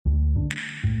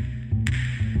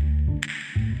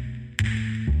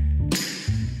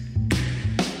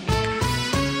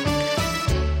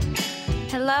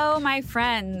my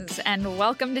friends, and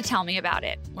welcome to Tell Me About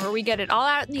It, where we get it all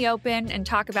out in the open and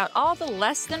talk about all the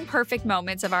less than perfect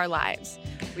moments of our lives.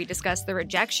 We discuss the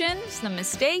rejections, the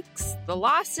mistakes, the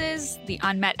losses, the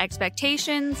unmet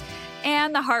expectations,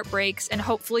 and the heartbreaks, and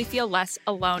hopefully feel less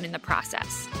alone in the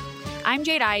process. I'm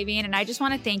Jade Ivian, and I just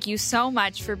want to thank you so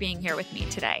much for being here with me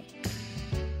today.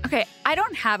 Okay, I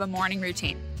don't have a morning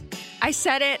routine. I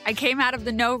said it, I came out of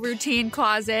the no routine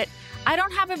closet. I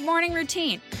don't have a morning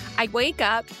routine. I wake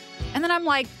up, and then I'm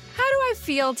like, how do I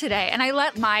feel today? And I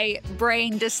let my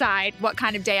brain decide what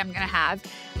kind of day I'm going to have.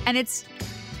 And it's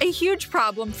a huge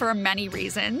problem for many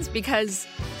reasons, because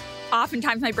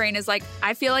oftentimes my brain is like,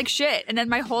 I feel like shit. And then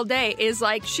my whole day is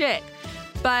like shit.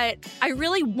 But I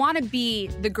really want to be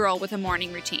the girl with a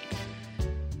morning routine.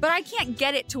 But I can't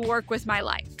get it to work with my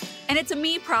life. And it's a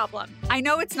me problem. I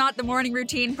know it's not the morning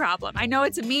routine problem. I know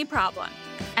it's a me problem.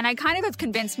 And I kind of have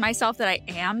convinced myself that I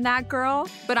am that girl,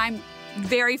 but I'm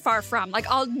very far from. Like,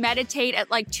 I'll meditate at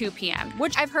like 2 p.m.,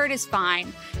 which I've heard is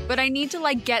fine. But I need to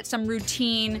like get some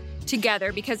routine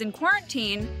together, because in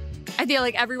quarantine, I feel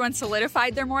like everyone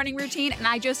solidified their morning routine, and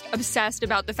I just obsessed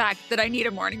about the fact that I need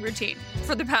a morning routine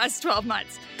for the past 12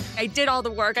 months. I did all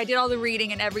the work, I did all the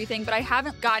reading and everything, but I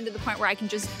haven't gotten to the point where I can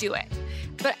just do it.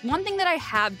 But one thing that I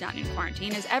have done in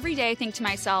quarantine is every day I think to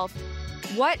myself,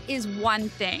 what is one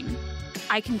thing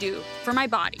I can do for my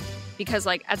body? Because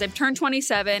like as I've turned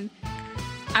 27,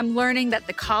 I'm learning that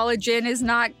the collagen is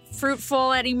not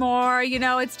fruitful anymore. You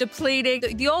know, it's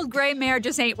depleting. The old gray mare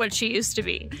just ain't what she used to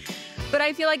be. But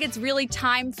I feel like it's really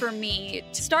time for me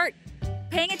to start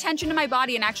paying attention to my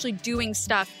body and actually doing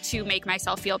stuff to make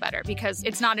myself feel better, because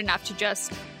it's not enough to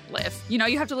just live. You know,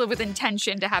 you have to live with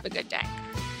intention to have a good day.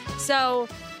 So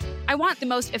I want the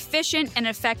most efficient and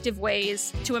effective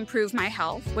ways to improve my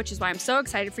health, which is why I'm so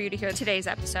excited for you to hear today's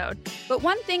episode. But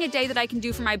one thing a day that I can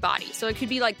do for my body. So it could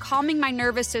be like calming my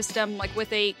nervous system, like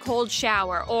with a cold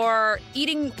shower, or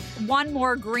eating one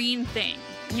more green thing,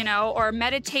 you know, or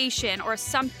meditation or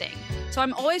something. So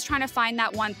I'm always trying to find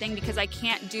that one thing, because I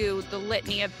can't do the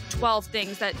litany of 12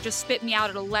 things that just spit me out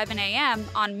at 11 a.m.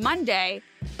 on Monday,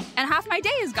 and half my day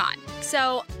is gone.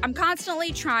 So I'm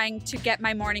constantly trying to get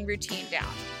my morning routine down.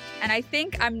 And I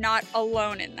think I'm not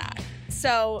alone in that.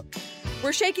 So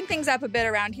we're shaking things up a bit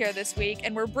around here this week,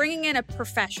 and we're bringing in a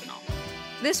professional.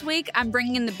 This week, I'm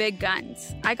bringing in the big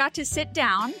guns. I got to sit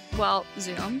down, well,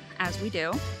 Zoom, as we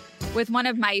do, with one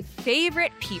of my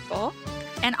favorite people,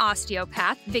 an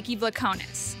osteopath, Vicky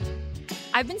Vlachonis.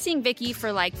 I've been seeing Vicky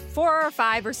for like 4 or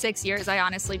 5 or 6 years. I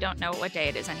honestly don't know what day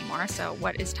it is anymore, so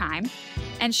what is time?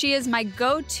 And she is my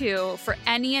go-to for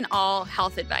any and all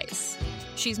health advice.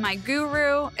 She's my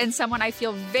guru and someone I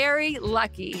feel very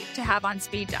lucky to have on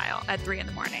speed dial at 3 in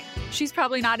the morning. She's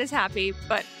probably not as happy,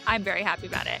 but I'm very happy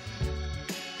about it.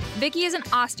 Vicky is an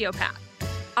osteopath.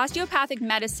 Osteopathic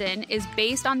medicine is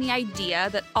based on the idea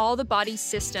that all the body's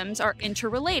systems are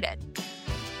interrelated.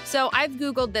 So I've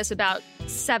Googled this about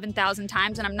 7,000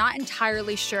 times, and I'm not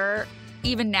entirely sure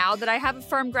even now that I have a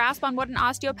firm grasp on what an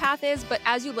osteopath is, but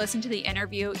as you listen to the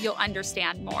interview, you'll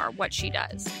understand more what she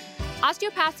does.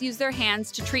 Osteopaths use their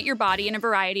hands to treat your body in a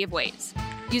variety of ways,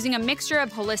 using a mixture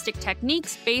of holistic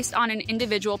techniques based on an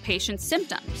individual patient's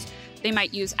symptoms. They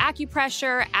might use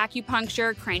acupressure,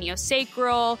 acupuncture,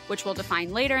 craniosacral, which we'll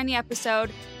define later in the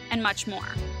episode, and much more.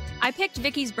 I picked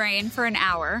Vicky's brain for an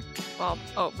hour, well,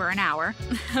 over an hour,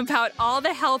 about all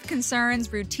the health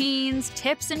concerns, routines,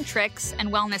 tips and tricks, and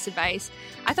wellness advice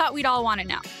I thought we'd all want to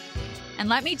know. And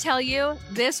let me tell you,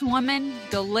 this woman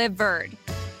delivered.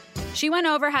 She went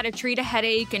over how to treat a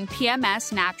headache and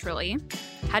PMS naturally,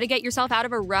 how to get yourself out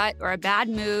of a rut or a bad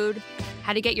mood,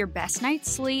 how to get your best night's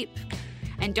sleep.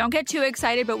 And don't get too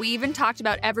excited, but we even talked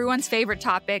about everyone's favorite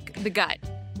topic, the gut.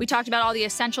 We talked about all the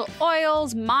essential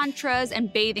oils, mantras,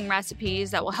 and bathing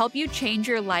recipes that will help you change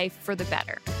your life for the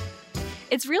better.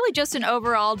 It's really just an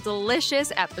overall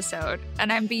delicious episode,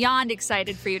 and I'm beyond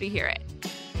excited for you to hear it.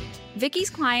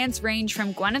 Vicky's clients range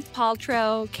from Gwyneth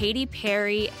Paltrow, Katy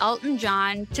Perry, Elton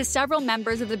John, to several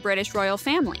members of the British royal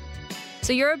family.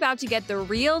 So you're about to get the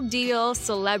real deal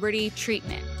celebrity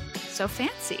treatment. So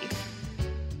fancy.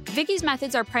 Vicky's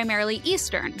methods are primarily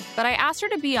Eastern, but I asked her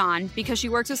to be on because she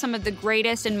works with some of the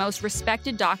greatest and most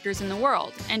respected doctors in the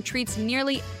world and treats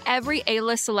nearly every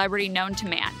A-list celebrity known to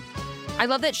man. I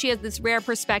love that she has this rare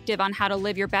perspective on how to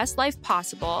live your best life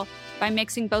possible by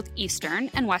mixing both Eastern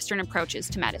and Western approaches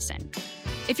to medicine.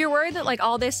 If you're worried that like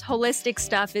all this holistic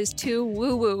stuff is too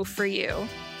woo-woo for you,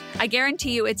 I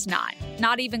guarantee you it's not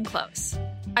even close.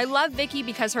 I love Vicky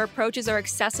because her approaches are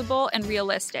accessible and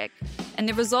realistic, and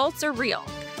the results are real.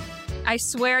 I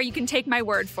swear you can take my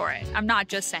word for it. I'm not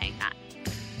just saying that.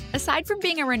 Aside from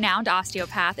being a renowned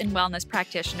osteopath and wellness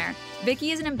practitioner,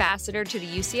 Vicky is an ambassador to the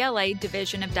UCLA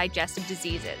Division of Digestive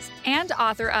Diseases and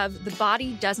author of The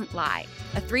Body Doesn't Lie,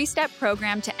 a 3-step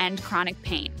program to end chronic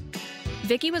pain.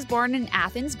 Vicky was born in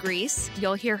Athens, Greece.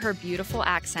 You'll hear her beautiful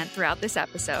accent throughout this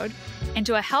episode.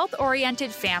 Into a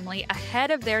health-oriented family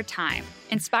ahead of their time,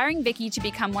 inspiring Vicky to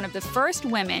become one of the first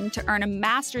women to earn a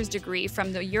master's degree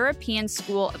from the European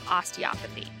School of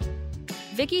Osteopathy.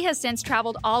 Vicky has since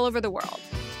traveled all over the world,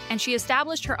 and she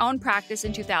established her own practice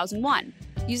in 2001,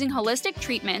 using holistic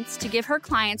treatments to give her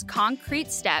clients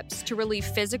concrete steps to relieve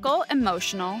physical,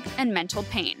 emotional, and mental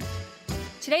pain.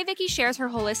 Today, Vicky shares her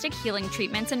holistic healing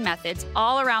treatments and methods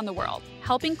all around the world,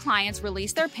 helping clients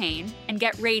release their pain and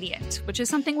get radiant, which is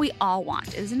something we all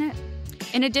want, isn't it?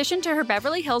 In addition to her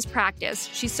Beverly Hills practice,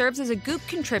 she serves as a Goop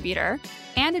contributor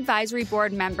and advisory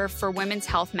board member for Women's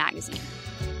Health magazine.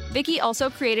 Vicky also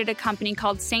created a company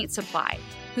called Saint Supply,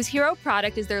 whose hero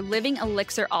product is their Living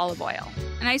Elixir olive oil.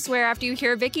 And I swear, after you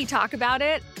hear Vicky talk about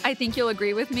it, I think you'll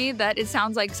agree with me that it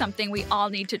sounds like something we all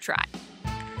need to try.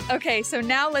 Okay, so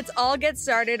now let's all get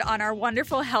started on our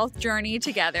wonderful health journey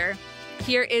together.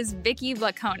 Here is Vicky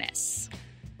Vlachonis.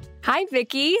 Hi,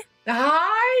 Vicky.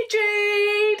 Hi,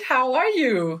 Jade. How are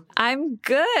you? I'm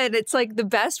good. It's like the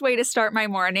best way to start my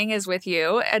morning is with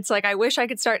you. It's like I wish I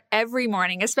could start every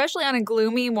morning, especially on a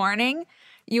gloomy morning.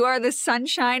 You are the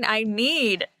sunshine I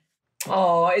need.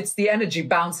 Oh, it's the energy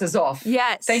bounces off.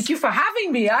 Yes. Thank you for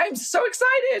having me. I'm so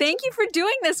excited. Thank you for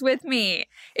doing this with me.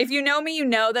 If you know me, you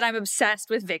know that I'm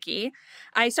obsessed with Vicky.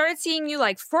 I started seeing you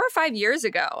like 4 or 5 years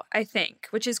ago, I think,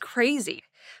 which is crazy.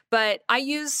 But I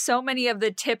use so many of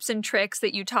the tips and tricks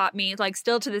that you taught me, like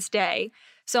still to this day.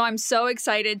 So I'm so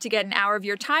excited to get an hour of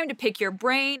your time to pick your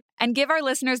brain and give our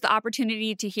listeners the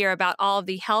opportunity to hear about all of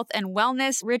the health and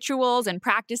wellness rituals and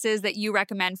practices that you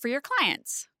recommend for your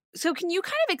clients. So can you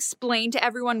kind of explain to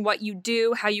everyone what you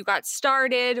do, how you got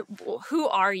started? Who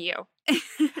are you?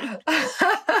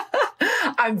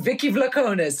 I'm Vicky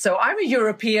Vlachonis. So I'm a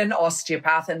European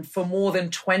osteopath, and for more than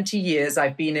 20 years,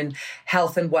 I've been in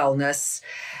health and wellness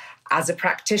as a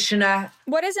practitioner.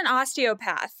 What is an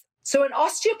osteopath? So an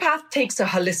osteopath takes a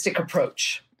holistic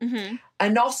approach. Mm-hmm.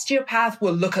 An osteopath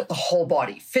will look at the whole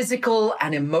body, physical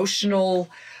and emotional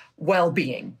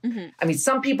well-being. Mm-hmm. I mean,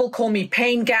 some people call me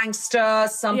pain gangster.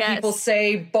 Some people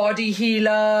say body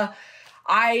healer.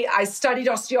 I studied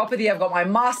osteopathy. I've got my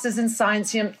master's in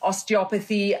science in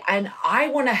osteopathy, and I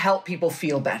want to help people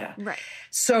feel better. Right.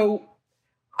 So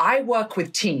I work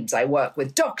with teams. I work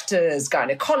with doctors,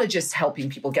 gynecologists, helping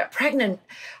people get pregnant.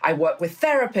 I work with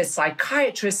therapists,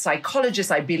 psychiatrists,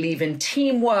 psychologists. I believe in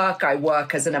teamwork. I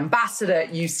work as an ambassador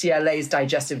at UCLA's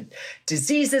Digestive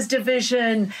Diseases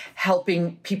Division,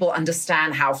 helping people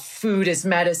understand how food is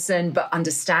medicine, but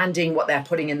understanding what they're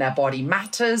putting in their body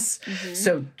matters. Mm-hmm.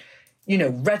 So,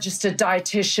 registered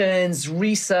dietitians,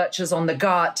 researchers on the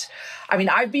gut. I mean,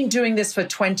 I've been doing this for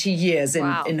 20 years in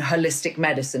holistic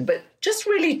medicine, but just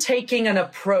really taking an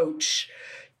approach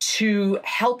to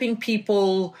helping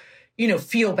people,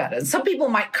 feel better. And some people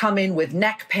might come in with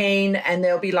neck pain and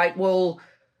they'll be like, well,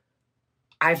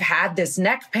 I've had this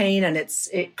neck pain and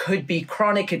it could be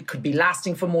chronic. It could be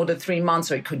lasting for more than 3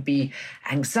 months, or it could be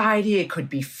anxiety. It could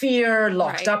be fear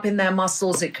locked up in their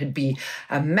muscles. It could be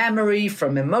a memory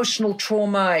from emotional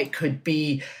trauma. It could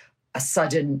be a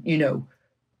sudden,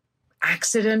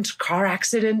 car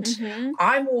accident. Mm-hmm.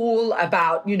 I'm all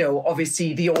about,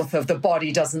 obviously the author of The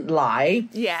Body Doesn't Lie.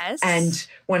 Yes. And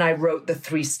when I wrote the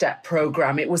 3-step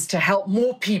program, it was to help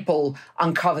more people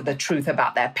uncover the truth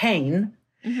about their pain.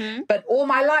 Mm-hmm. But all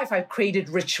my life, I've created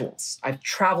rituals. I've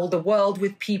traveled the world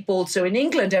with people. So in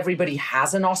England, everybody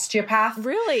has an osteopath.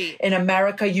 Really? In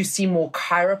America, you see more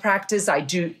chiropractors. I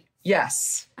do.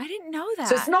 Yes. I didn't know that.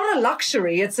 So it's not a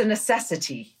luxury. It's a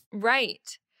necessity.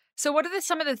 Right. So what are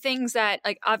some of the things that,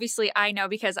 obviously I know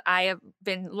because I have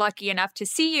been lucky enough to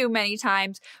see you many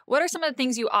times. What are some of the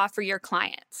things you offer your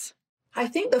clients? I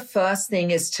think the first thing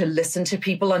is to listen to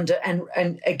people and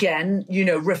again,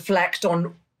 reflect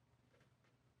on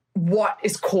what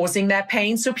is causing their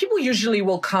pain. So people usually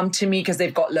will come to me because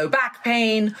they've got low back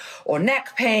pain or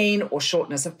neck pain or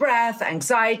shortness of breath,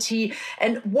 anxiety.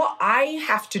 And what I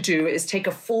have to do is take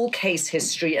a full case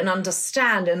history and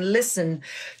understand and listen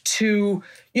to,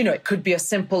 it could be as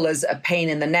simple as a pain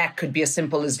in the neck, could be as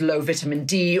simple as low vitamin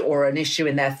D or an issue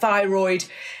in their thyroid.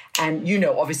 And,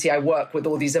 obviously I work with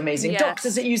all these amazing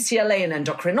doctors at UCLA and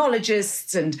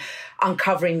endocrinologists, and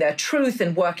uncovering their truth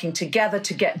and working together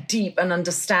to get deep and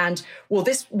understand,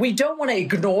 we don't want to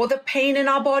ignore the pain in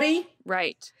our body.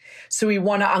 Right. So we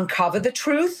want to uncover the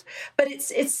truth. But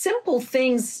it's simple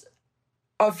things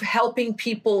of helping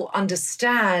people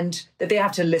understand that they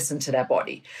have to listen to their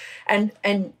body. And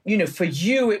for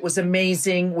you, it was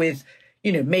amazing with,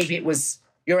 maybe it was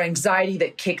your anxiety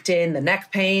that kicked in, the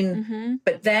neck pain.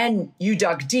 But then you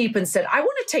dug deep and said, I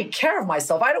want to take care of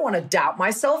myself. I don't want to doubt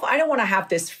myself. I don't want to have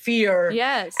this fear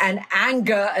and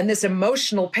anger and this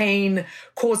emotional pain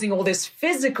causing all this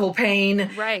physical pain.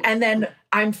 Right. And then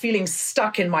I'm feeling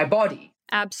stuck in my body.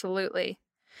 Absolutely.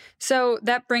 So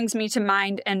that brings me to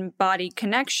mind and body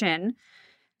connection.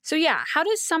 So yeah, how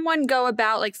does someone go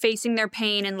about facing their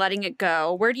pain and letting it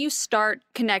go? Where do you start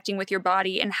connecting with your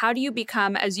body, and how do you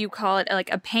become, as you call it,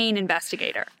 a pain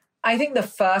investigator? I think the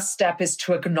first step is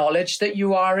to acknowledge that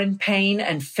you are in pain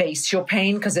and face your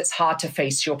pain, because it's hard to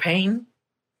face your pain.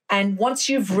 And once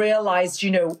you've realized,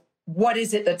 what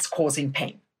is it that's causing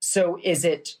pain? So is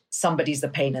it somebody's the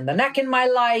pain in the neck in my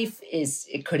life?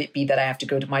 Could it be that I have to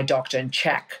go to my doctor and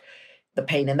check the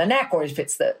pain in the neck? Or if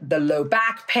it's the low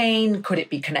back pain, could it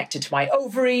be connected to my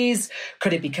ovaries?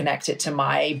 Could it be connected to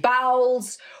my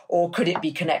bowels? Or could it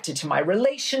be connected to my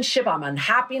relationship? I'm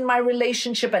unhappy in my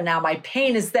relationship, and now my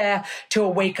pain is there to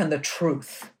awaken the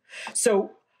truth.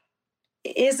 So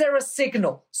is there a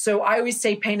signal? So I always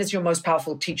say pain is your most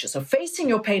powerful teacher. So facing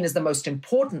your pain is the most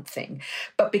important thing.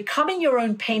 But becoming your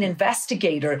own pain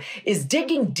investigator is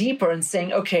digging deeper and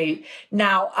saying, okay,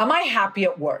 now, am I happy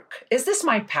at work? Is this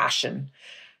my passion?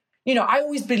 I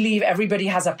always believe everybody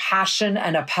has a passion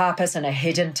and a purpose and a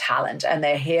hidden talent, and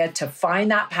they're here to find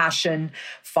that passion,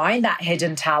 find that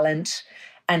hidden talent,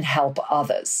 and help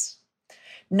others.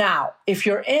 Now, if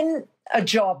you're in a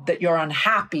job that you're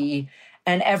unhappy,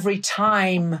 and every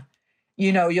time,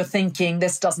 you're thinking,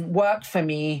 this doesn't work for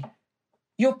me,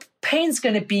 your pain's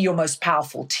going to be your most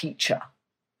powerful teacher.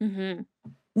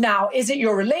 Now, is it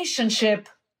your relationship?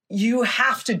 You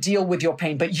have to deal with your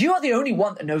pain, but you're the only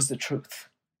one that knows the truth.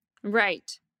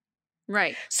 Right.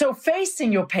 So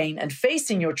facing your pain and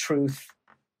facing your truth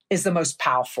is the most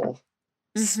powerful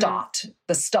start,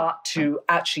 the start to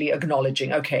actually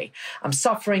acknowledging, okay, I'm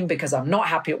suffering because I'm not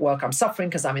happy at work. I'm suffering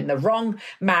because I'm in the wrong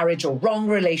marriage or wrong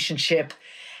relationship.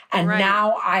 And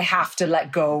now I have to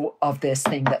let go of this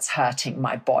thing that's hurting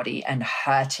my body and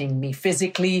hurting me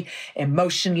physically,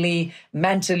 emotionally,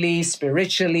 mentally,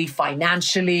 spiritually,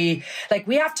 financially.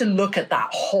 We have to look at that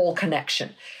whole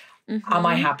connection. Am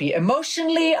I happy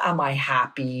emotionally? Am I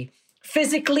happy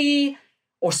physically?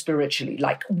 Or spiritually?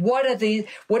 What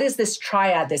is this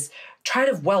triad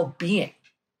of well-being?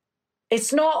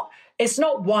 It's not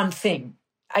one thing.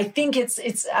 I think it's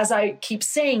as I keep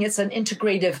saying, it's an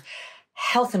integrative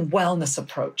health and wellness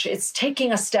approach. It's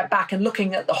taking a step back and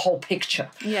looking at the whole picture.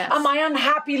 Yes. Am I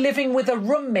unhappy living with a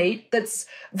roommate that's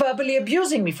verbally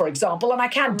abusing me, for example, and I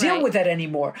can't deal with it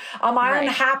anymore? Am I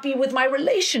unhappy with my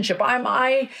relationship? Am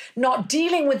I not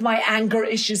dealing with my anger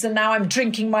issues, and now I'm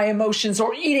drinking my emotions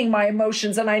or eating my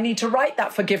emotions, and I need to write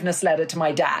that forgiveness letter to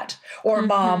my dad or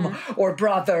mom or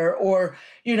brother, or,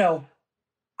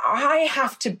 I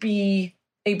have to be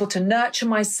able to nurture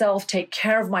myself, take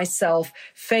care of myself,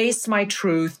 face my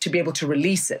truth to be able to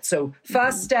release it. So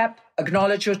first step,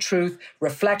 acknowledge your truth,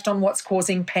 reflect on what's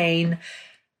causing pain,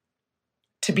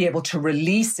 to be able to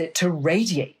release it, to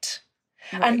radiate.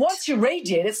 And once you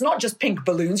radiate, it's not just pink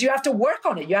balloons. You have to work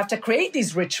on it. You have to create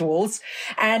these rituals.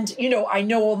 And, I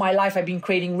know all my life I've been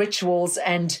creating rituals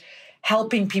and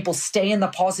helping people stay in the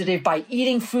positive by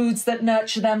eating foods that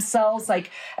nurture themselves.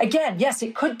 Again, yes,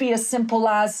 it could be as simple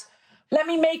as, let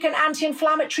me make an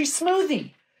anti-inflammatory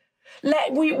smoothie.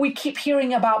 We keep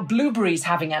hearing about blueberries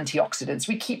having antioxidants.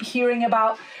 We keep hearing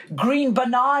about green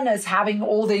bananas having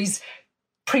all these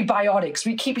prebiotics.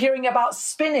 We keep hearing about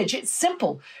spinach. It's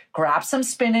simple. Grab some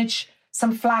spinach,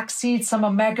 some flax seeds, some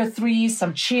omega-3s,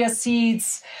 some chia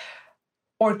seeds,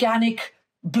 organic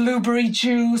blueberry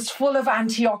juice full of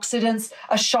antioxidants,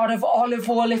 a shot of olive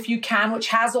oil if you can, which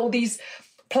has all these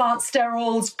plant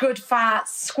sterols, good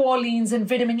fats, squalene and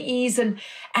vitamin E's, and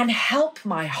help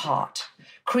my heart.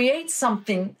 Create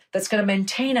something that's going to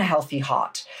maintain a healthy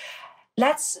heart.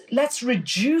 Let's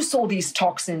reduce all these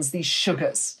toxins, these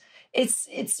sugars.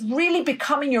 It's really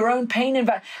becoming your own pain. And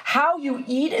how you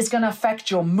eat is going to affect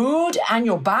your mood and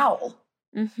your bowel.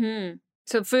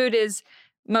 So food is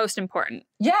most important.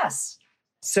 Yes.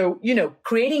 So,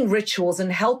 creating rituals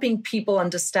and helping people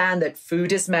understand that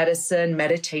food is medicine,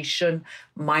 meditation,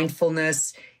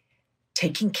 mindfulness,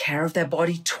 taking care of their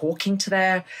body, talking to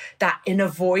that inner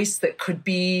voice that could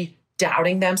be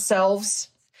doubting themselves.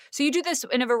 So you do this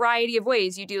in a variety of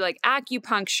ways. You do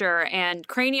acupuncture and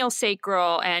cranial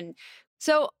sacral. And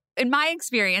so in my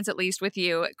experience, at least with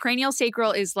you, cranial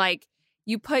sacral is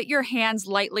you put your hands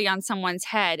lightly on someone's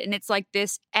head and it's like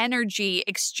this energy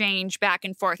exchange back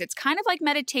and forth. It's kind of like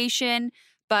meditation,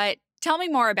 but tell me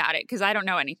more about it because I don't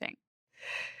know anything.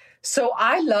 So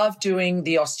I love doing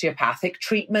the osteopathic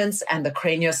treatments and the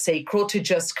craniosacral to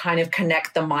just kind of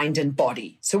connect the mind and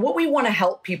body. So what we want to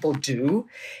help people do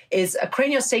is a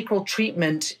craniosacral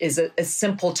treatment is a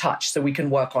simple touch. So we can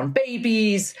work on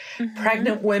babies,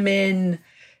 pregnant women.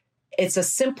 It's a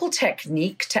simple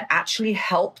technique to actually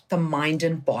help the mind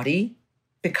and body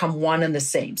become one and the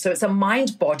same. So it's a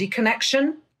mind-body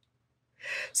connection.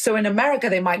 So in America,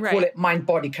 they might call it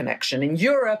mind-body connection. In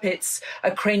Europe, it's a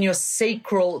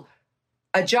craniosacral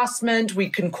adjustment. We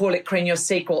can call it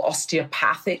craniosacral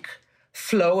osteopathic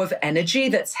flow of energy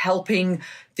that's helping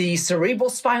the cerebral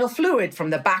spinal fluid from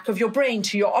the back of your brain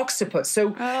to your occiput.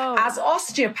 So as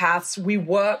osteopaths, we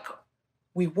work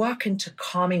into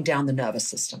calming down the nervous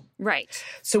system. Right.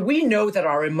 So we know that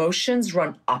our emotions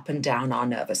run up and down our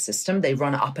nervous system. They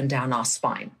run up and down our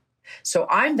spine. So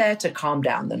I'm there to calm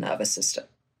down the nervous system.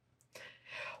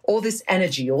 All this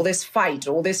energy, all this fight,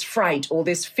 all this fright, all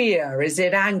this fear, is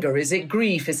it anger, is it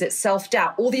grief, is it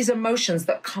self-doubt? All these emotions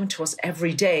that come to us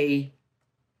every day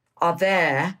are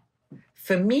there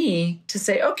for me to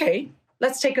say, okay,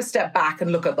 let's take a step back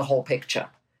and look at the whole picture.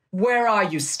 Where are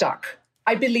you stuck?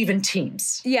 I believe in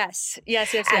teams. Yes.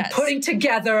 And putting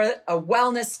together a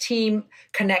wellness team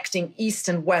connecting East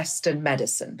and Western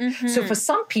medicine. So for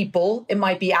some people, it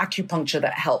might be acupuncture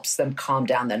that helps them calm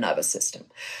down their nervous system.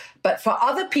 But for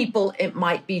other people, it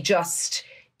might be just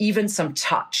even some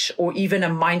touch or even a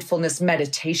mindfulness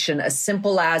meditation as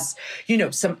simple as,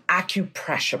 some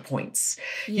acupressure points.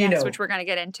 Yes, which we're going to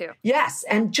get into. Yes,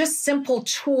 and just simple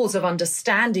tools of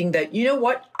understanding that, you know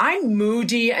what, I'm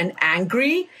moody and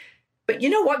angry, but you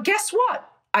know what, guess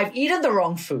what? I've eaten the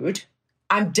wrong food.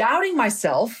 I'm doubting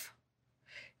myself.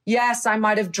 Yes, I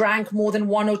might have drank more than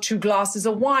 1 or 2 glasses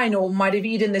of wine or might have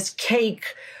eaten this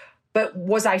cake, but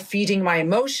was I feeding my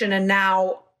emotion? And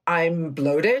now I'm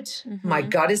bloated. My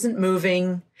gut isn't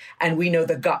moving. And we know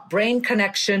the gut-brain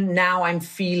connection. Now I'm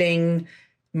feeling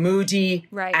moody,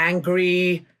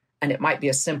 angry. And it might be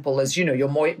as simple as,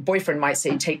 your boyfriend might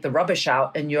say, take the rubbish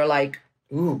out. And you're like,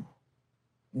 ooh,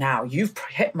 now you've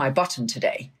hit my button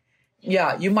today.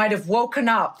 Yeah, you might have woken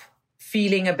up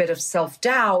feeling a bit of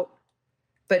self-doubt.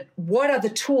 But what are the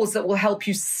tools that will help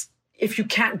you if you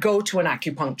can't go to an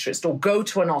acupuncturist or go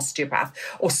to an osteopath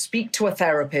or speak to a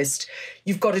therapist?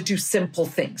 You've got to do simple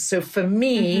things. So for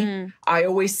me, I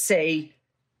always say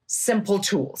simple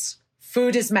tools.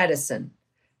 Food is medicine.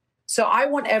 So I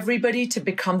want everybody to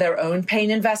become their own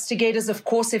pain investigators. Of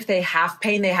course, if they have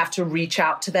pain, they have to reach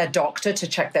out to their doctor to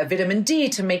check their vitamin D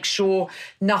to make sure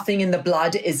nothing in the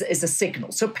blood is a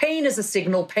signal. So pain is a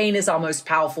signal. Pain is our most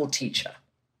powerful teacher.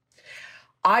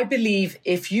 I believe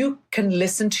if you can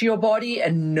listen to your body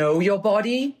and know your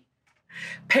body,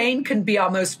 pain can be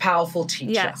our most powerful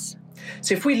teacher. Yes.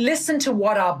 So if we listen to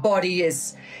what our body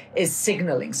is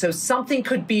signaling, so something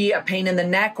could be a pain in the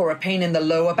neck or a pain in the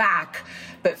lower back.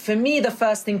 But for me, the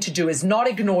first thing to do is not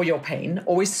ignore your pain.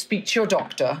 Always speak to your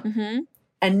doctor.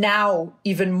 And now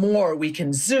even more, we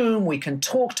can Zoom, we can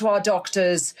talk to our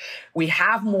doctors. We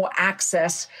have more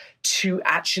access to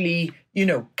actually,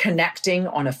 connecting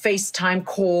on a FaceTime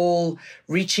call,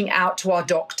 reaching out to our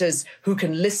doctors who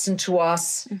can listen to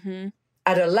us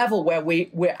at a level where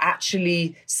we're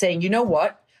actually saying, you know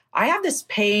what, I have this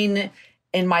pain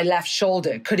in my left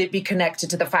shoulder. Could it be connected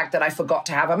to the fact that I forgot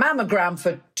to have a mammogram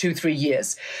for 2-3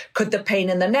 years? Could the pain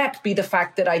in the neck be the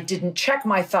fact that I didn't check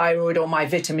my thyroid or my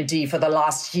vitamin D for the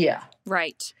last year?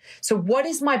 Right. So what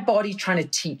is my body trying to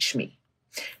teach me?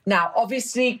 Now,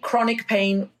 obviously, chronic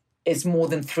pain is more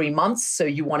than 3 months, so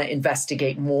you want to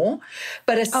investigate more.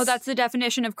 But that's the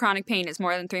definition of chronic pain is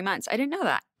more than 3 months. I didn't know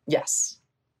that. Yes.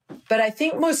 But I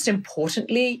think most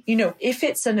importantly, if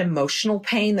it's an emotional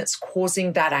pain that's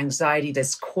causing that anxiety,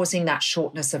 that's causing that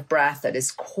shortness of breath, that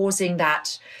is causing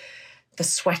the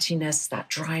sweatiness, that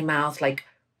dry mouth,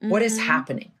 what is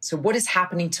happening? So what is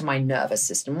happening to my nervous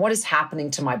system? What is happening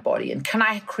to my body? And can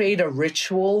I create a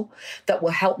ritual that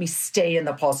will help me stay in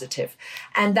the positive?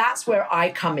 And that's where I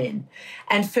come in.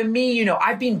 And for me,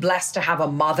 I've been blessed to have a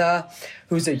mother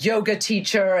who's a yoga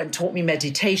teacher and taught me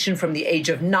meditation from the age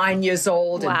of 9 years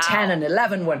old and 10 and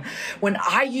 11. When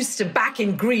I used to, back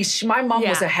in Greece, my mom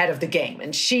was ahead of the game.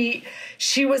 And she's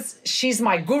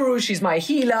my guru, she's my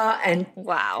healer. And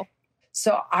wow.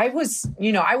 So I was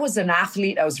an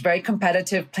athlete. I was very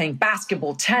competitive, playing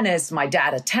basketball, tennis, my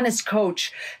dad, a tennis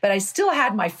coach, but I still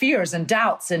had my fears and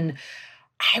doubts. And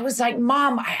I was like,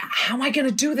 Mom, how am I going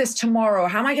to do this tomorrow?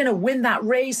 How am I going to win that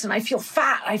race? And I feel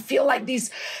fat. I feel like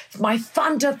my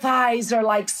thunder thighs are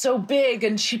like so big.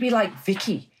 And she'd be like,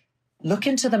 Vicky, look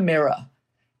into the mirror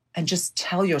and just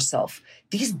tell yourself,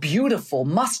 these beautiful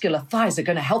muscular thighs are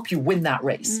going to help you win that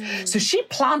race. So she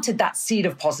planted that seed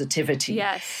of positivity.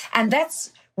 Yes. And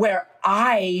that's where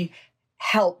I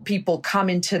help people come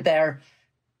into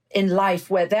in life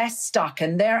where they're stuck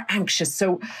and they're anxious.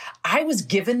 So I was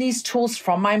given these tools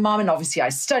from my mom. And obviously I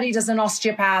studied as an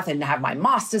osteopath and have my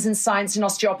master's in science in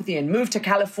osteopathy and moved to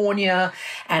California.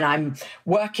 And I'm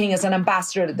working as an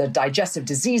ambassador at the digestive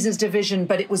diseases division.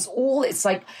 But it's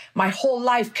like my whole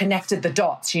life connected the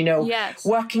dots, Yes.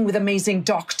 Working with amazing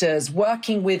doctors,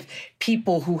 working with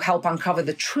people who help uncover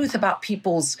the truth about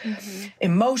people's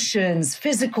emotions,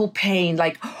 physical pain,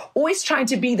 like always trying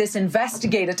to be this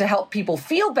investigator to help people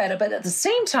feel better, but at the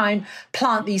same time,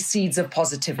 plant these seeds of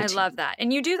positivity. I love that.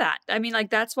 And you do that. I mean, like,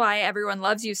 that's why everyone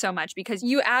loves you so much, because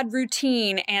you add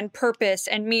routine and purpose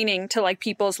and meaning to like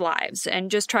people's lives and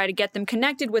just try to get them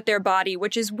connected with their body,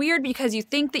 which is weird because you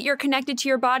think that you're connected to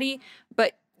your body,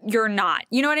 but you're not.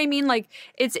 You know what I mean? Like,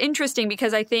 it's interesting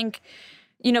because I think,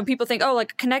 people think, oh,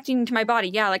 like connecting to my body.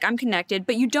 Yeah, like I'm connected,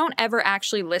 but you don't ever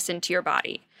actually listen to your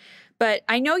body. But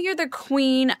I know you're the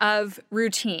queen of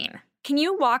routine. Can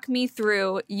you walk me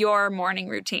through your morning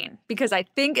routine? Because I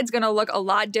think it's going to look a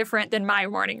lot different than my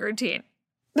morning routine.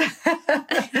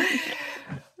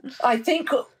 I think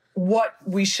what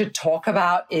we should talk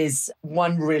about is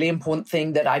one really important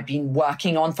thing that I've been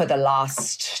working on for the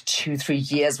last 2-3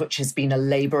 years, which has been a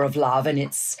labor of love. And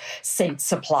it's Saint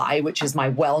Supply, which is my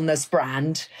wellness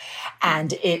brand.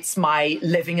 And it's my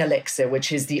living elixir,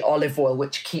 which is the olive oil,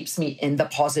 which keeps me in the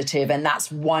positive. And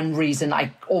that's one reason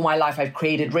all my life I've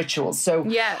created rituals. So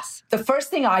yes, the first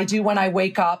thing I do when I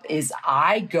wake up is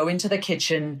I go into the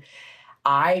kitchen,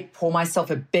 I pour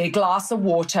myself a big glass of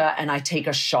water and I take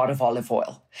a shot of olive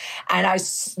oil. And I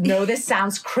know this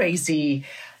sounds crazy,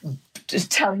 just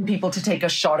telling people to take a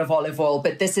shot of olive oil,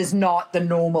 but this is not the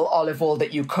normal olive oil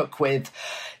that you cook with.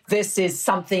 This is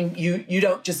something you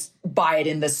don't just buy it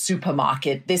in the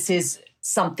supermarket. This is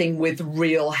something with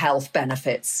real health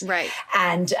benefits. Right.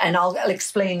 And I'll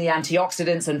explain the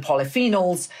antioxidants and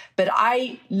polyphenols, but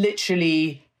I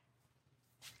literally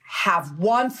have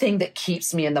one thing that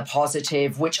keeps me in the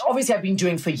positive, which obviously I've been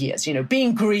doing for years.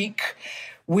 Being Greek,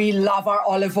 we love our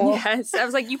olive oil. Yes. I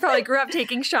was like, you probably grew up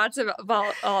taking shots of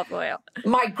olive oil.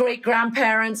 My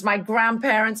great-grandparents, my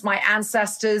grandparents, my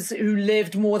ancestors who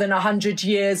lived more than 100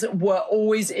 years were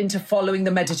always into following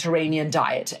the Mediterranean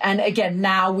diet. And again,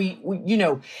 now we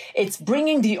it's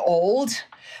bringing the old,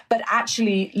 but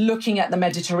actually looking at the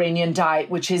Mediterranean diet,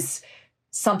 which is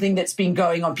something that's been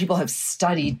going on. People have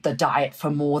studied the diet for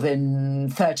more than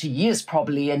 30 years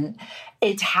probably. And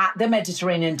the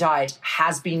Mediterranean diet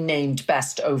has been named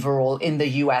best overall in the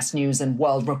US News and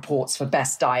World Reports for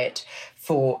best diet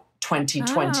for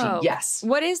 2020. Oh. Yes.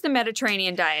 What is the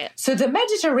Mediterranean diet? So the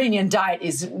Mediterranean diet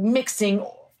is mixing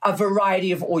a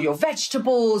variety of all your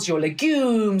vegetables, your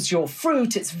legumes, your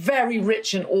fruit. It's very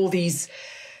rich in all these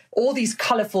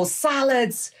colorful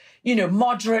salads,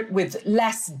 moderate with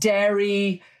less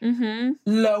dairy,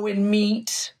 low in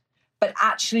meat, but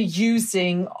actually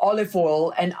using olive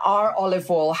oil. And our olive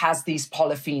oil has these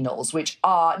polyphenols, which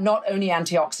are not only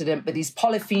antioxidant, but these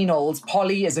polyphenols,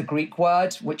 poly is a Greek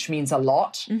word, which means a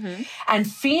lot. And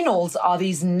phenols are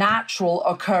these natural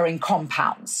occurring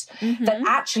compounds that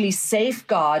actually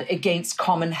safeguard against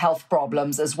common health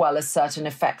problems as well as certain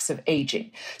effects of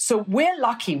aging. So we're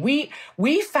lucky.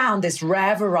 We found this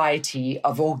rare variety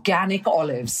of organic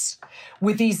olives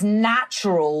with these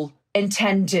natural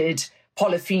intended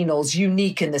polyphenols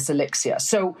unique in this elixir.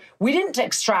 So we didn't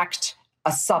extract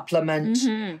a supplement.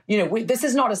 This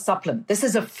is not a supplement. This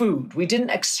is a food. We didn't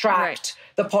extract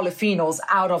the polyphenols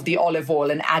out of the olive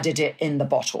oil and added it in the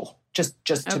bottle, just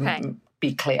to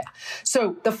be clear.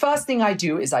 So the first thing I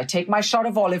do is I take my shot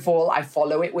of olive oil. I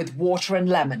follow it with water and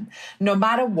lemon. No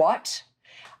matter what,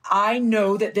 I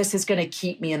know that this is going to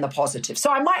keep me in the positive. So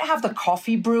I might have the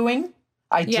coffee brewing.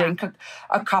 I drink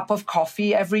a cup of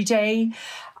coffee every day.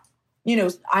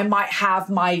 I might have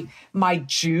my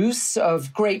juice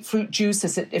of grapefruit juice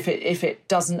if it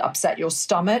doesn't upset your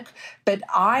stomach, but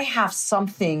I have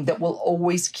something that will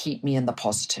always keep me in the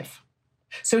positive.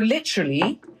 So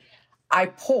literally, I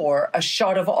pour a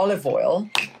shot of olive oil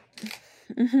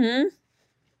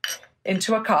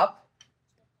into a cup.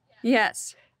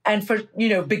 Yes. And for,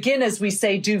 beginners, we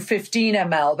say do 15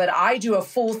 ml, but I do a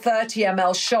full 30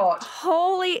 ml shot.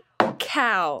 Holy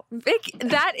cow. Vic,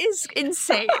 that is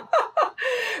insane.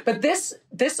 But this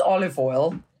olive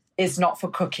oil is not for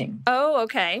cooking. Oh,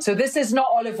 okay. So this is not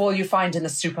olive oil you find in the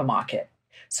supermarket.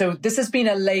 So this has been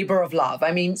a labor of love.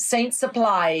 I mean, Saint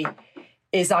Supply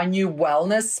is our new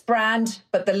wellness brand,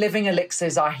 but the Living Elixir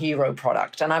is our hero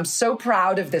product. And I'm so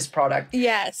proud of this product.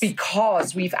 Yes.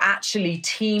 Because we've actually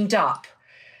teamed up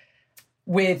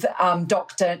with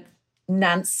Dr.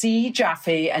 Nancy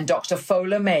Jaffe and Dr.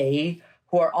 Fowler May,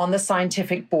 who are on the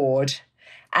scientific board.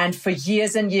 And for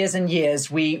years and years and years,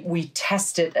 we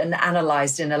tested and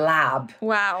analyzed in a lab.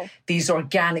 Wow. These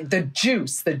organic, the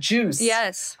juice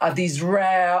yes. of these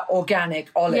rare organic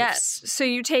olives. Yes. So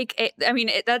you take,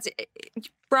 that's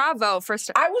bravo for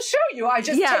I will show you. I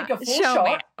just take a full shot.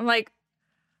 Me. I'm like,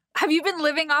 have you been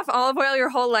living off olive oil your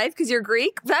whole life because you're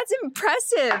Greek? That's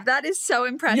impressive. That is so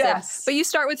impressive. Yes. But you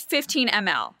start with 15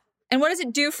 ml. And what does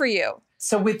it do for you?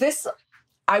 So with this,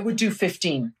 I would do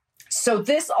 15. So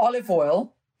this olive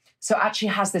oil, actually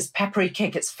has this peppery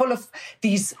kick. It's full of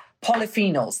these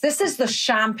polyphenols. This is the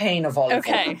champagne of olive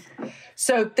oil.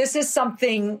 So this is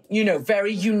something,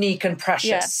 very unique and precious.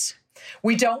 Yes.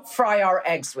 We don't fry our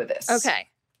eggs with this. Okay.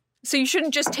 So you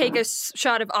shouldn't just take a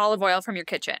shot of olive oil from your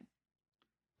kitchen.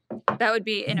 That would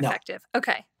be ineffective. No.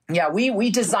 Okay. Yeah,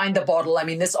 we designed the bottle. I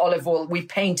mean, this olive oil, we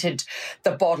painted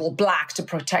the bottle black to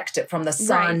protect it from the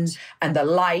sun and the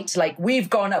light. Like, we've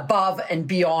gone above and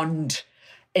beyond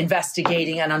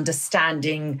investigating and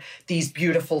understanding these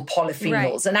beautiful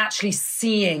polyphenols and actually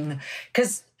seeing,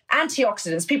 because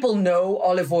antioxidants, people know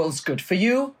olive oil's good for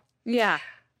you. Yeah.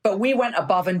 But we went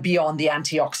above and beyond the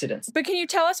antioxidants. But can you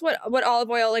tell us what olive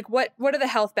oil, like what are the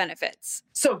health benefits?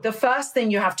 So the first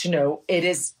thing you have to know,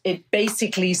 it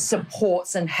basically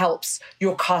supports and helps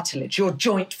your cartilage, your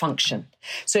joint function.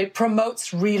 So it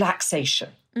promotes relaxation.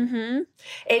 Mm-hmm.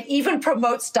 It even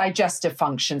promotes digestive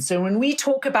function. So when we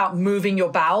talk about moving your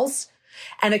bowels,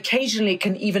 and occasionally it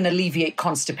can even alleviate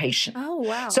constipation. Oh,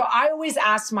 wow. So I always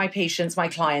ask my patients, my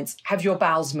clients, have your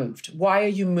bowels moved? Why are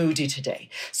you moody today?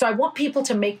 So I want people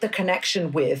to make the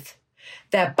connection with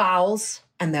their bowels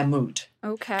and their mood.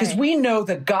 Okay. Because we know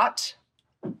the gut,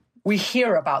 we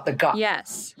hear about the gut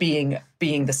being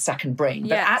the second brain.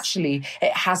 But actually,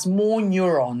 it has more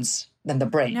neurons than the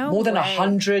brain. More than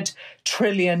 100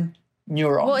 trillion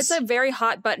neurons. Well, it's a very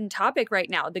hot button topic right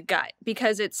now, the gut,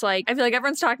 because it's like, I feel like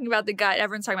everyone's talking about the gut.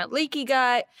 Everyone's talking about leaky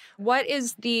gut. What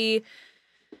is the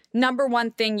number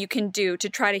one thing you can do to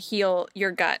try to heal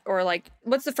your gut? Or like,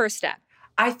 what's the first step?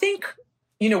 I think,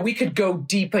 we could go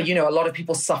deeper. A lot of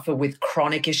people suffer with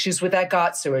chronic issues with their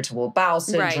gut, so irritable bowel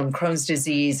syndrome, Crohn's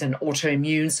disease, and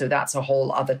autoimmune. So that's a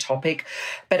whole other topic.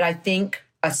 But I think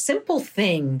a simple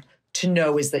thing to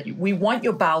know is that we want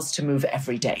your bowels to move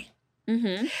every day.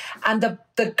 Mm-hmm. And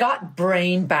the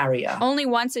gut-brain barrier. Only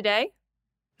once a day?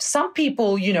 Some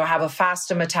people, have a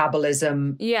faster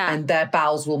metabolism and their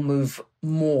bowels will move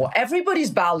more. Everybody's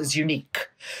bowel is unique.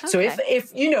 Okay. So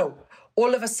if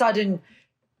all of a sudden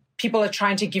people are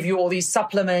trying to give you all these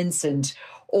supplements and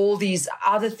all these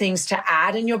other things to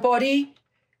add in your body,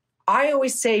 I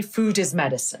always say food is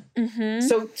medicine.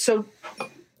 Mm-hmm. So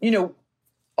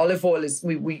olive oil is,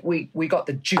 we got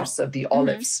the juice of the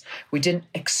olives. Mm-hmm. We didn't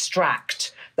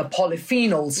extract the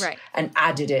polyphenols and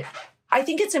added it. I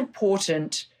think it's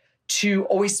important to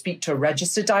always speak to a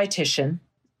registered dietitian.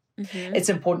 Mm-hmm. It's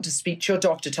important to speak to your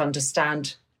doctor to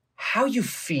understand how you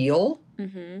feel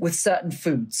with certain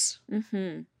foods.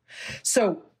 Mm-hmm.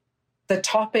 So the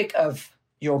topic of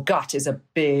your gut is a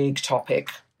big topic,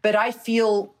 but I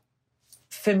feel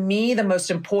for me, the most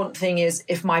important thing is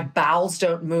if my bowels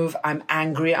don't move, I'm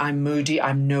angry, I'm moody,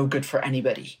 I'm no good for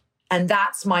anybody. And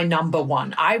that's my number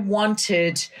one. I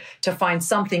wanted to find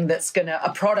something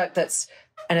a product that's,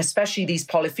 and especially these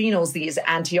polyphenols, these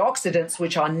antioxidants,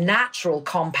 which are natural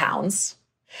compounds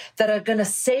that are going to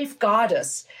safeguard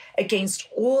us against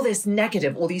all this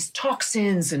negative, all these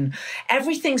toxins and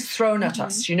everything's thrown at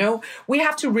us, We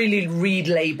have to really read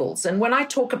labels. And when I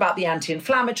talk about the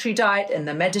anti-inflammatory diet and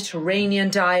the Mediterranean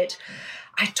diet,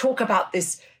 I talk about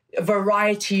this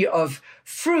variety of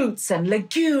fruits and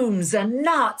legumes and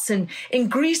nuts. And in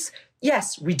Greece,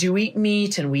 yes, we do eat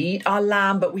meat and we eat our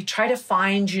lamb, but we try to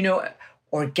find,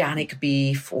 organic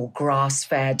beef or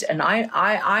grass-fed. And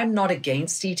I'm not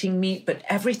against eating meat, but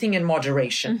everything in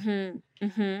moderation. Mm-hmm.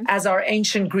 Mm-hmm. As our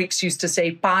ancient Greeks used to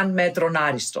say, pan metron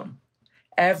ariston.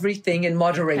 Everything in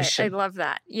moderation. Okay, I love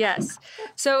that. Yes.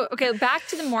 So, back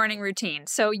to the morning routine.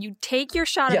 So you take your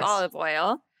shot of olive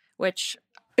oil, which...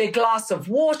 Big glass of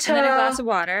water. And then a glass of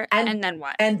water. And then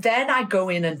what? And then I go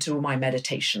in and do my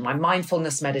meditation, my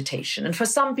mindfulness meditation. And for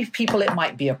some people, it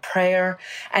might be a prayer.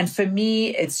 And for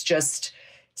me, it's just...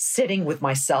 sitting with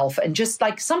myself and just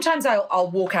like sometimes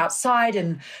I'll walk outside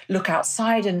and look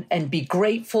outside and be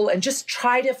grateful and just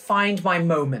try to find my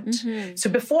moment. So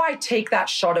before I take that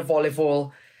shot of olive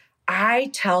oil, I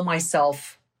tell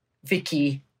myself,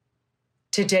 Vicky,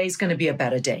 today's going to be a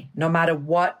better day. No matter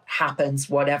what happens,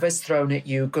 whatever's thrown at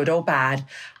you, good or bad,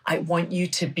 I want you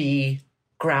to be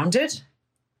grounded.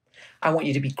 I want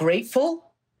you to be grateful.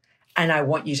 And I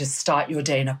want you to start your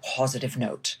day in a positive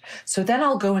note. So then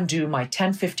I'll go and do my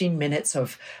 10, 15 minutes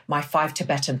of my 5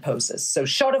 Tibetan poses. So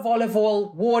shot of olive oil,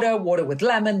 water with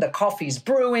lemon, the coffee's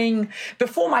brewing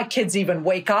before my kids even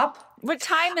wake up. What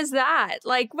time is that?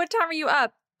 Like, what time are you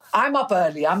up? I'm up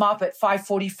early. I'm up at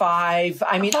 5:45.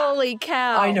 I mean, holy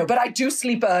cow. I know, but I do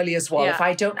sleep early as well. Yeah. If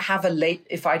I don't have a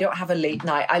late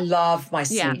night, I love my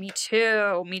sleep. Yeah, me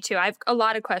too. I have a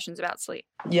lot of questions about sleep.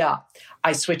 Yeah.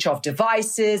 I switch off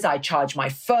devices. I charge my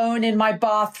phone in my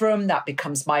bathroom. That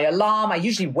becomes my alarm. I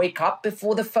usually wake up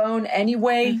before the phone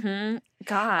anyway.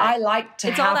 God. I like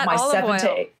to have my 7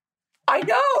 to 8. I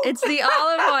know. It's the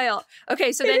olive oil.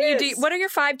 Okay, so then what are your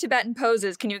 5 Tibetan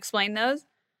poses? Can you explain those?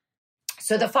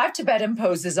 So the 5 Tibetan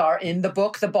poses are in the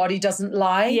book, The Body Doesn't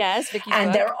Lie. Yes, Vicky's and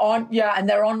book.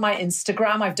 they're on my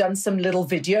Instagram. I've done some little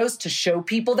videos to show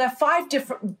people. They're 5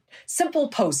 different simple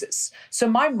poses. So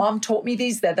my mom taught me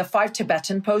these. They're the 5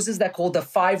 Tibetan poses. They're called the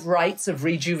 5 rites of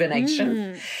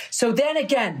rejuvenation. So then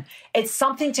again, it's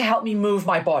something to help me move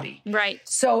my body. Right.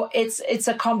 So it's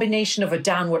a combination of a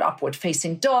downward, upward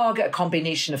facing dog, a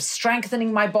combination of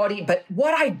strengthening my body. But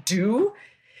what I do,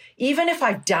 even if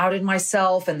I've doubted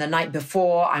myself and the night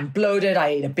before I'm bloated, I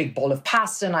ate a big bowl of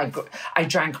pasta and I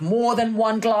drank more than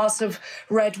 1 glass of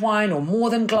red wine or more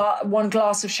than 1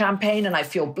 glass of champagne and I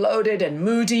feel bloated and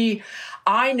moody,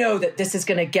 I know that this is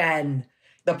going to,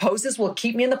 the poses will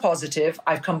keep me in the positive.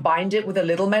 I've combined it with a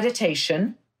little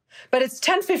meditation. But it's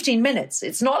 10, 15 minutes.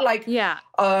 It's not like,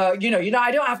 I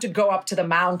don't have to go up to the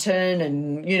mountain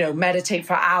and, meditate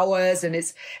for hours. And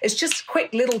it's just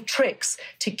quick little tricks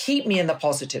to keep me in the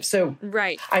positive. So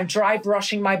I'm dry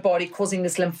brushing my body, causing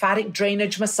this lymphatic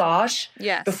drainage massage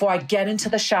before I get into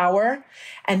the shower.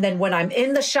 And then when I'm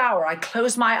in the shower, I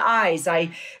close my eyes,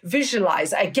 I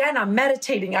visualize. Again, I'm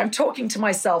meditating. I'm talking to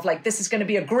myself like, this is going to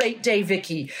be a great day,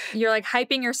 Vicky. You're like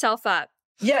hyping yourself up.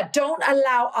 Yeah, don't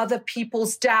allow other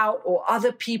people's doubt or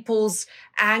other people's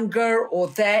anger or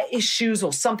their issues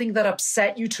or something that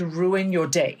upset you to ruin your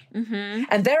day.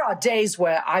 And there are days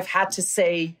where I've had to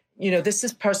say,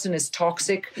 this person is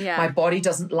toxic. My body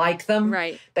doesn't like them.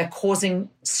 They're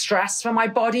causing stress for my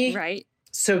body.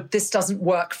 So this doesn't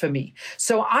work for me.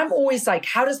 So I'm always like,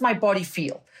 how does my body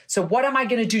feel? So what am I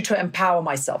going to do to empower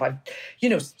myself?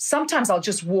 Sometimes I'll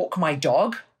just walk my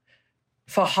dog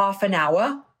for half an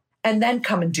hour and then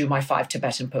come and do my 5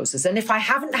 Tibetan poses. And if I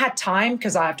haven't had time,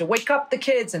 because I have to wake up the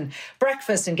kids and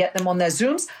breakfast and get them on their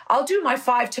Zooms, I'll do my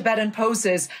 5 Tibetan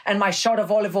poses and my shot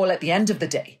of olive oil at the end of the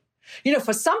day.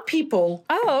 For some people,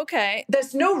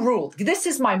 there's no rule. This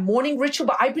is my morning ritual,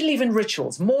 but I believe in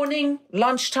rituals. Morning,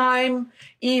 lunchtime,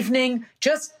 evening,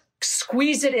 just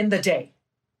squeeze it in the day.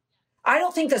 I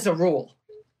don't think there's a rule.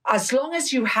 As long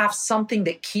as you have something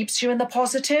that keeps you in the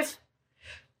positive,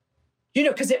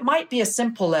 because it might be as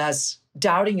simple as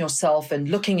doubting yourself and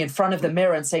looking in front of the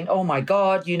mirror and saying, oh my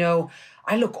God,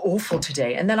 I look awful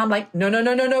today. And then I'm like,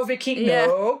 no, Vicky,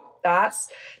 no,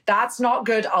 that's not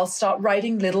good. I'll start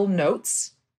writing little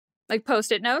notes. Like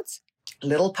Post-it notes?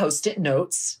 Little Post-it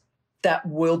notes that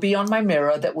will be on my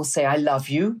mirror that will say, I love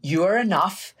you. You are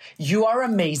enough. You are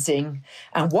amazing.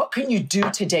 And what can you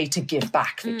do today to give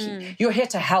back, Vicky? You're here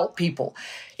to help people.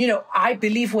 I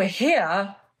believe we're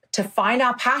here to find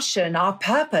our passion, our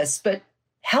purpose, but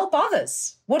help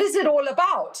others. What is it all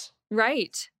about?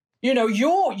 Right.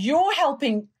 You're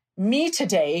helping me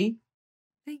today.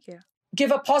 Thank you.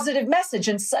 Give a positive message.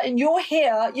 And you're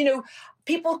here,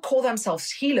 people call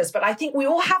themselves healers, but I think we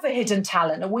all have a hidden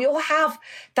talent and we all have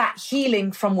that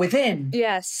healing from within.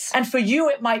 Yes. And for you,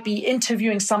 it might be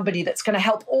interviewing somebody that's going to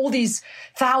help all these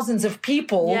thousands of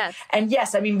people. Yes. And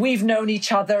yes, we've known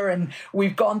each other and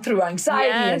we've gone through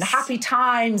anxiety and happy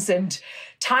times and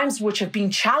times which have been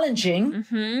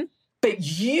challenging. But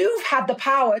you've had the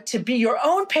power to be your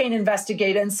own pain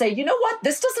investigator and say, you know what,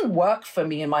 this doesn't work for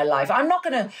me in my life. I'm not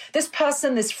going to, this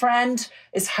person, this friend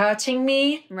is hurting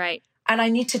me. Right. And I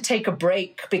need to take a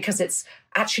break because it's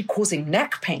actually causing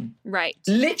neck pain. Right.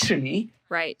 Literally.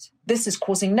 Right. This is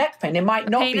causing neck pain. It might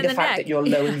not be the fact that you're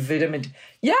low in vitamin.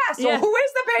 Yes. Or who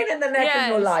is the pain in the neck in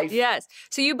your life? Yes.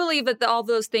 So you believe that all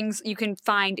those things you can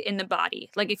find in the body,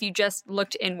 like if you just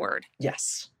looked inward.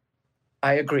 Yes.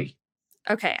 I agree.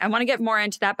 Okay, I want to get more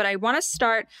into that, but I want to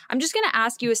start. I'm just going to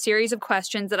ask you a series of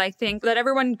questions that I think that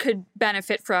everyone could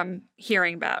benefit from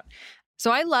hearing about.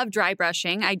 So I love dry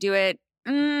brushing. I do it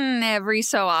every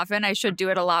so often. I should do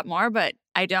it a lot more, but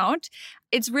I don't.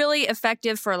 It's really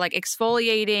effective for like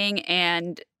exfoliating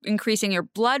and increasing your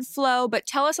blood flow, but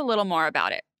tell us a little more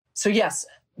about it. So yes,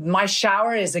 my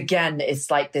shower is, again, it's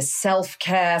like this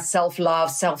self-care, self-love,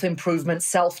 self-improvement,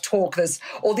 self-talk. There's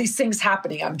all these things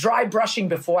happening. I'm dry brushing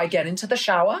before I get into the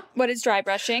shower. What is dry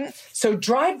brushing? So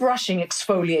dry brushing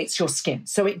exfoliates your skin.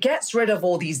 So it gets rid of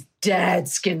all these dead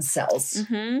skin cells.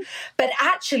 But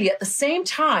actually, at the same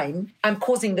time, I'm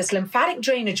causing this lymphatic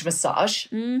drainage massage.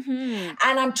 And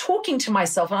I'm talking to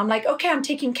myself and I'm like, okay, I'm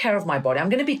taking care of my body. I'm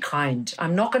going to be kind.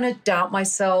 I'm not going to doubt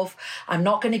myself. I'm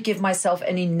not going to give myself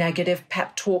any negative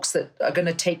pep talks that are going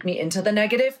to take me into the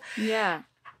negative. Yeah.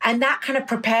 And that kind of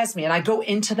prepares me. And I go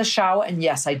into the shower. And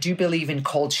yes, I do believe in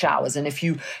cold showers. And if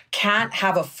you can't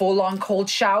have a full-on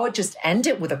cold shower, just end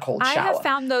it with a cold shower. I have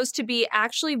found those to be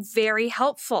actually very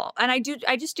helpful. And I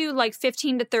just do like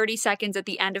 15 to 30 seconds at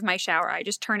the end of my shower. I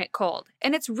just turn it cold.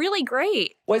 And it's really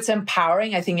great. Well, it's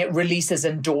empowering. I think it releases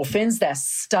endorphins. There's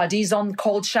studies on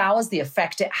cold showers, the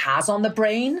effect it has on the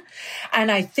brain.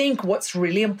 And I think what's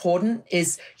really important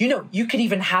is, you can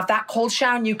even have that cold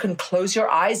shower and you can close your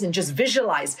eyes and just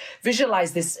visualize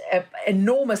this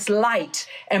enormous light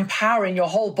empowering your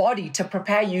whole body to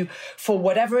prepare you for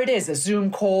whatever it is, a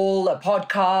Zoom call, a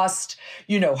podcast,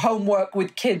 homework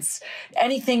with kids,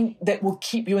 anything that will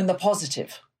keep you in the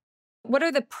positive. What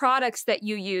are the products that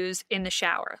you use in the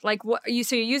shower? Like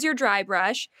so you use your dry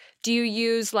brush. Do you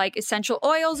use like essential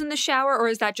oils in the shower, or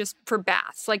is that just for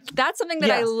baths? Like that's something that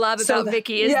I love about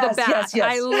Vicky is the bath. Yes.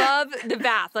 I love the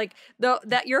bath. Like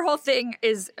that your whole thing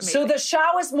is amazing. So the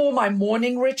shower's more my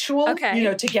morning ritual,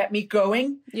 to get me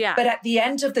going. Yeah. But at the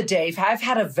end of the day, if I've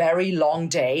had a very long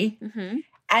day,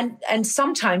 and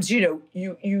sometimes, you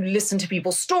listen to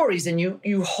people's stories and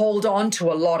you hold on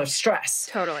to a lot of stress.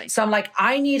 Totally. So I'm like,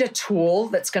 I need a tool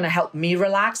that's going to help me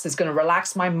relax, that's going to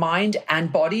relax my mind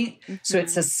and body. So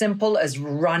it's as simple as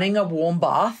running a warm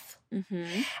bath.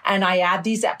 And I add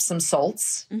these Epsom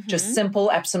salts, just simple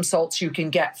Epsom salts you can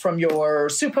get from your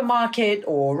supermarket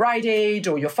or Rite Aid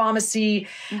or your pharmacy.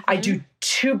 I do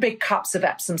 2 big cups of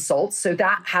Epsom salts. So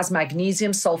that has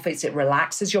magnesium sulfates. It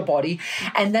relaxes your body.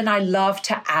 And then I love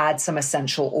to add some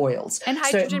essential oils. And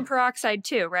hydrogen peroxide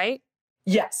too, right?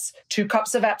 Yes. 2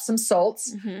 cups of Epsom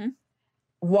salts,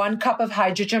 1 cup of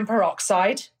hydrogen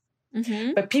peroxide.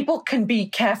 But people can be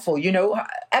careful.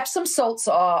 Epsom salts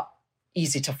are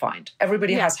easy to find.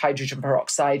 Everybody has hydrogen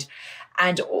peroxide.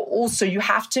 And also you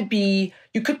have to be,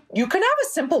 you can have a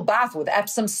simple bath with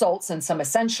Epsom salts and some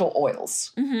essential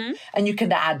oils. And you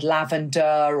can add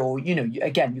lavender or,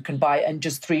 again, you can buy and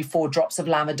just 3-4 drops of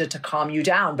lavender to calm you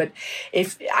down. But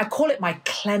if I call it my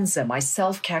cleanser, my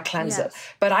self-care cleanser,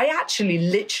 but I actually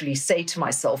literally say to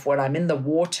myself when I'm in the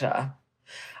water,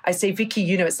 I say, Vicky,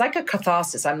 it's like a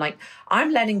catharsis. I'm like,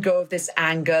 I'm letting go of this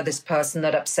anger, this person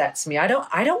that upsets me. I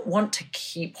don't want to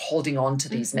keep holding on to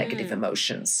these negative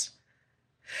emotions.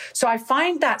 So I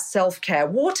find that self-care,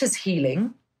 water's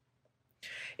healing.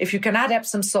 If you can add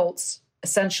Epsom salts,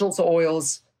 essential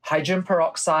oils, hydrogen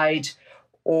peroxide,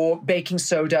 or baking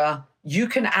soda, you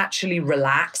can actually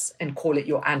relax and call it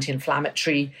your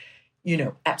anti-inflammatory,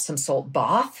 Epsom salt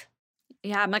bath.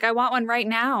 Yeah, I'm like, I want one right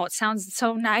now. It sounds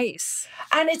so nice.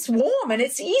 And it's warm and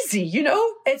it's easy,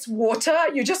 It's water.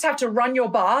 You just have to run your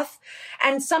bath.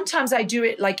 And sometimes I do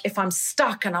it like if I'm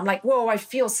stuck and I'm like, whoa, I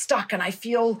feel stuck and I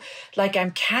feel like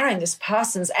I'm carrying this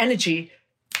person's energy.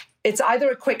 It's either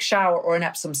a quick shower or an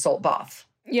Epsom salt bath.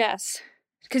 Yes,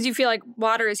 because you feel like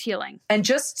water is healing. And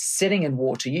just sitting in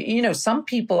water. Some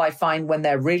people I find when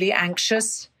they're really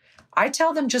anxious, I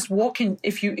tell them just walk in.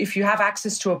 If you have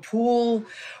access to a pool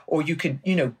or you could,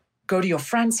 go to your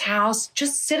friend's house,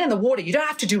 just sit in the water. You don't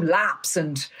have to do laps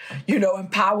and,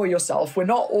 empower yourself. We're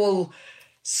not all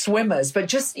swimmers, but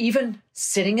just even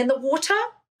sitting in the water.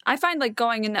 I find like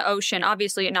going in the ocean,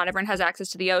 obviously not everyone has access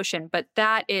to the ocean, but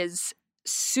that is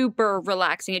super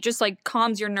relaxing. It just like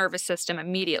calms your nervous system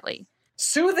immediately.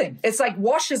 Soothing. It's like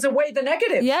washes away the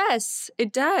negative. Yes,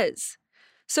 it does.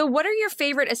 So what are your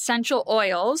favorite essential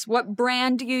oils? What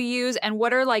brand do you use? And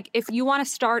what are like, if you want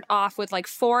to start off with like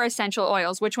 4 essential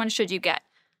oils, which one should you get?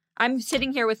 I'm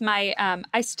sitting here with my,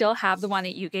 I still have the one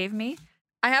that you gave me.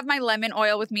 I have my lemon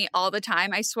oil with me all the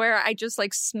time. I swear I just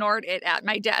like snort it at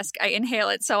my desk. I inhale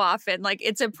it so often. Like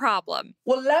it's a problem.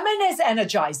 Well, lemon is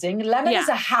energizing. Lemon is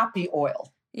a happy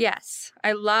oil. Yes.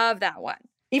 I love that one.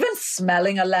 Even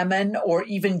smelling a lemon or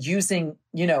even using,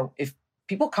 if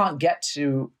people can't get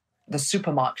to the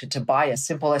supermarket to buy a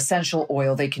simple essential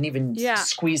oil. They can even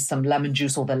squeeze some lemon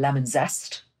juice or the lemon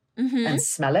zest and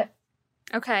smell it.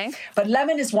 Okay. But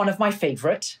lemon is one of my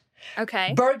favorite.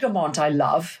 Okay. Bergamot I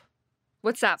love.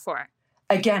 What's that for?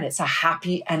 Again, it's a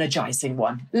happy, energizing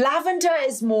one. Lavender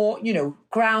is more,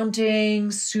 grounding,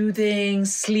 soothing,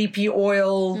 sleepy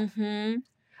oil. Mm-hmm.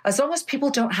 As long as people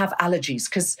don't have allergies,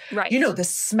 because, the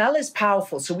smell is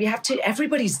powerful. So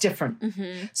everybody's different.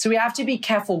 Mm-hmm. So we have to be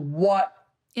careful what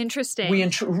we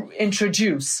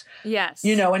introduce. Yes.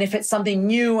 And if it's something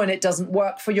new and it doesn't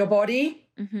work for your body,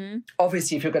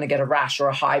 obviously if you're going to get a rash or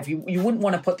a hive, you wouldn't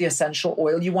want to put the essential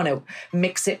oil. You want to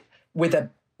mix it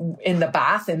in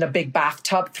the big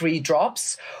bathtub, 3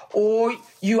 drops. Or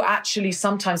you actually,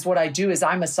 sometimes what I do is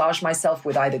I massage myself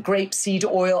with either grapeseed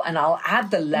oil and I'll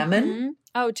add the lemon. Mm-hmm.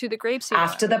 Oh, to the grapeseed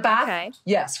after oil. The bath. Okay.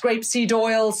 Yes, grapeseed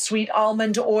oil, sweet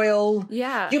almond oil.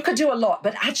 Yeah. You could do a lot,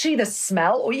 but actually the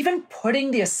smell or even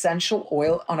putting the essential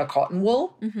oil on a cotton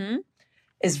wool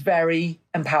is very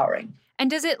empowering. And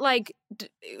does it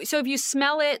so if you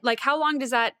smell it, how long does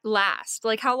that last?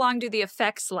 How long do the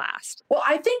effects last? Well,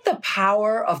 I think the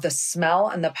power of the smell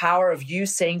and the power of you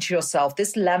saying to yourself,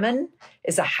 this lemon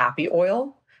is a happy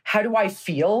oil. How do I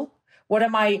feel? What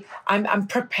am I'm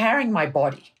preparing my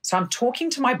body. So I'm talking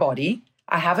to my body.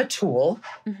 I have a tool.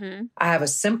 Mm-hmm. I have a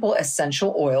simple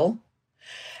essential oil.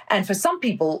 And for some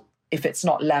people, if it's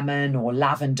not lemon or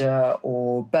lavender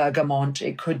or bergamot,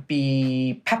 it could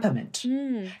be peppermint.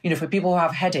 For people who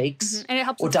have headaches. Mm-hmm. And it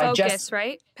helps with focus,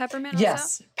 right? Peppermint also?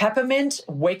 Yes. Peppermint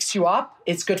wakes you up.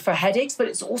 It's good for headaches, but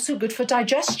it's also good for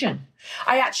digestion.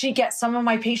 I actually get some of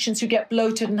my patients who get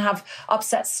bloated and have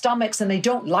upset stomachs and they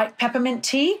don't like peppermint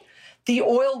tea. The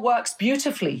oil works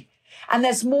beautifully. And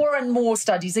there's more and more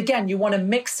studies. Again, you want to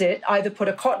mix it, either put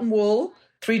a cotton wool,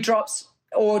 3 drops,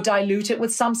 or dilute it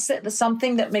with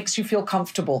something that makes you feel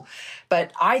comfortable.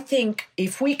 But I think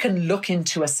if we can look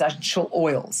into essential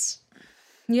oils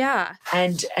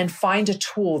and find a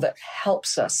tool that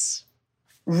helps us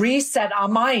reset our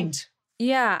mind.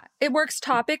 Yeah. It works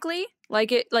topically?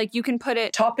 You can put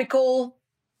it... Topical.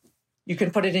 You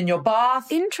can put it in your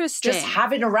bath. Interesting. Just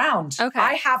have it around. Okay.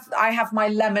 I have my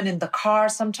lemon in the car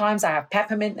sometimes. I have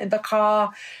peppermint in the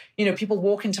car. People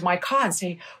walk into my car and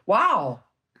say, wow,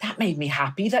 that made me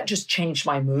happy. That just changed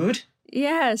my mood.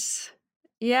 Yes.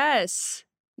 Yes.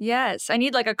 Yes. I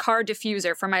need a car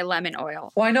diffuser for my lemon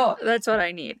oil. Why not? That's what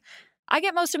I need. I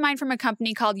get most of mine from a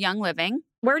company called Young Living.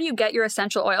 Where do you get your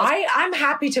essential oils? I'm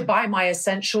happy to buy my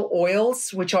essential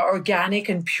oils, which are organic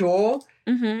and pure,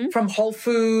 from Whole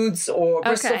Foods or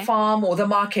Bristol Farm or the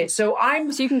market. So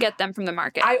you can get them from the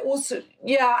market. I also,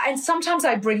 and sometimes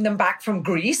I bring them back from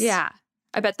Greece. Yeah.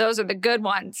 I bet those are the good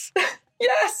ones.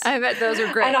 Yes. I bet those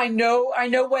are great. And I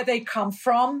know where they come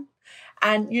from.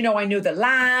 And, I know the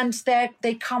land that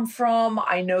they come from.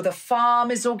 I know the farm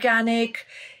is organic.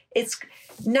 It's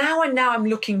now I'm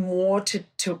looking more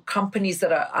to companies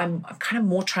that I'm kind of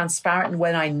more transparent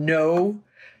when I know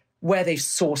where they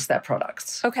source their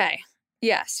products. Okay.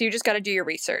 Yeah. So you just got to do your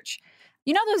research.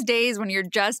 Those days when you're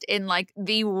just in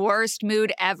the worst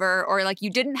mood ever, or you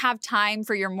didn't have time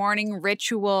for your morning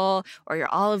ritual or your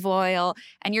olive oil,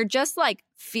 and you're just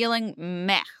feeling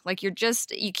meh,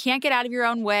 you can't get out of your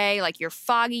own way, you're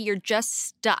foggy, you're just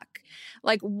stuck.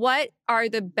 What are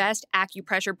the best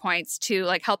acupressure points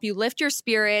to help you lift your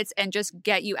spirits and just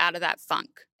get you out of that funk?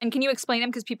 And can you explain them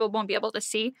because people won't be able to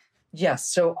see? Yes.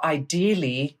 So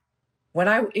ideally,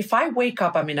 if I wake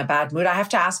up, I'm in a bad mood, I have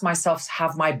to ask myself,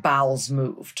 have my bowels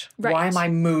moved? Right. Why am I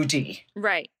moody?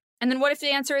 Right. And then what if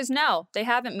the answer is no, they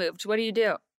haven't moved? What do you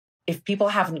do? If people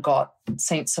haven't got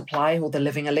Saint Supply or the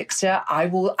Living Elixir, I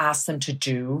will ask them to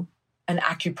do an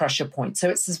acupressure point. So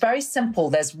it's very simple.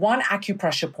 There's one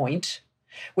acupressure point,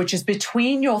 which is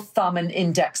between your thumb and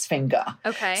index finger.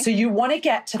 Okay. So you want to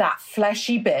get to that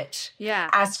fleshy bit. Yeah.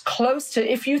 As close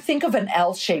to, if you think of an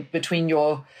L shape between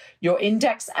your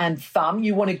index and thumb,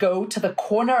 you want to go to the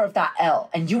corner of that L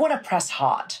and you want to press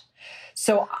hard.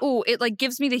 So, it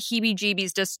gives me the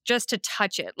heebie-jeebies just to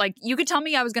touch it. You could tell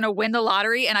me I was going to win the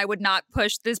lottery and I would not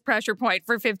push this pressure point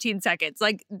for 15 seconds.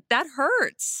 That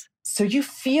hurts. So you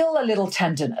feel a little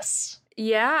tenderness.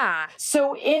 Yeah.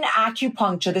 So in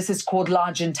acupuncture, this is called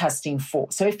large intestine 4.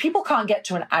 So if people can't get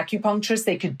to an acupuncturist,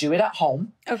 they could do it at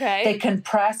home. Okay. They can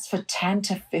press for 10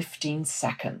 to 15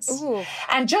 seconds. Ooh.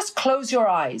 And just close your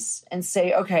eyes and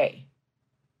say, okay,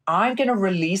 I'm going to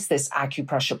release this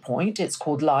acupressure point. It's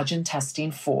called large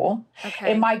intestine 4.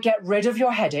 Okay. It might get rid of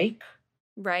your headache.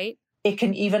 Right. It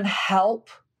can even help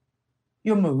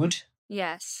your mood.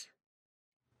 Yes.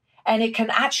 And it can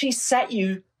actually set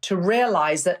you to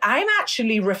realize that I'm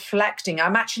actually reflecting,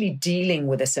 I'm actually dealing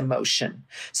with this emotion.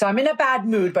 So I'm in a bad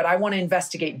mood, but I want to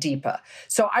investigate deeper.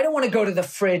 So I don't want to go to the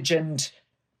fridge and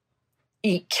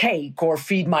eat cake or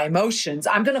feed my emotions.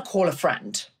 I'm going to call a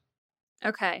friend.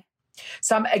 Okay.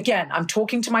 So I'm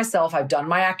talking to myself. I've done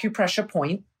my acupressure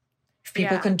point. If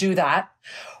people can do that,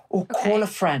 or call a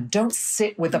friend. Don't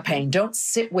sit with the pain. Don't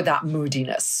sit with that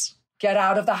moodiness. Get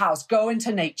out of the house. Go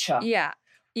into nature. Yeah.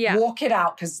 Walk it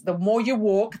out, because the more you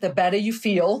walk, the better you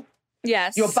feel.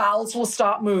 Yes. Your bowels will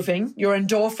start moving. Your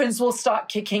endorphins will start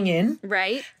kicking in.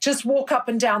 Right. Just walk up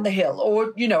and down the hill,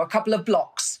 or, a couple of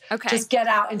blocks. Okay. Just get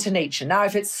out into nature. Now,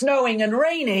 if it's snowing and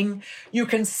raining, you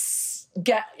can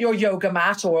get your yoga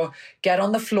mat or get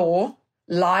on the floor,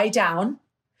 lie down,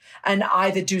 and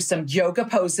either do some yoga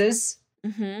poses.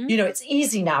 Mm-hmm. It's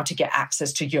easy now to get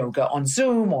access to yoga on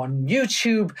Zoom, on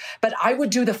YouTube, but I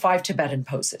would do the 5 Tibetan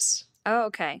poses. Oh,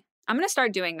 okay. I'm going to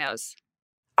start doing those.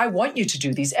 I want you to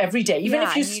do these every day, even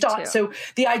if you start. So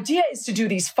the idea is to do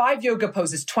these 5 yoga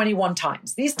poses 21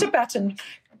 times. These Tibetan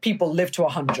people live to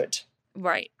 100.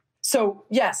 Right. So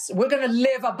yes, we're going to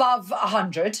live above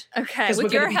 100. Okay. Because we're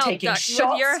going to be taking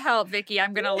shots. With your help, Vicky,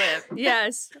 I'm going to live.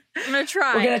 Yes. I'm going to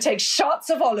try. We're going to take shots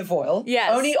of olive oil.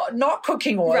 Yes. Only not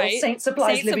cooking oil. Right. Saint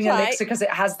Supply's Living Elixir, because it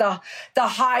has the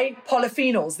high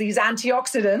polyphenols, these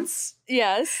antioxidants.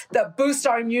 Yes. That boost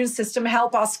our immune system,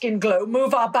 help our skin glow,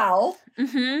 move our bowel.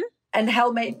 Mm-hmm. And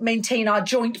help maintain our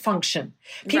joint function.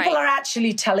 People are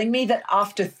actually telling me that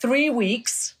after 3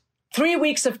 weeks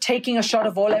of taking a shot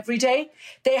of oil every day,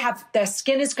 their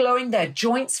skin is glowing, their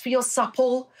joints feel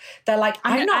supple. They're like,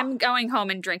 I'm going home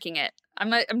and drinking it.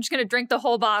 I'm just going to drink the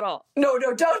whole bottle. No,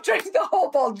 don't drink the whole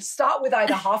bottle. Start with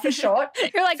either half a shot,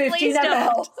 You're like, 15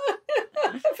 ml,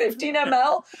 15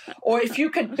 ml, or if you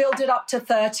could build it up to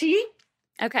 30,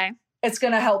 okay, it's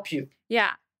going to help you.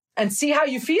 Yeah. And see how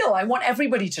you feel. I want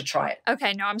everybody to try it.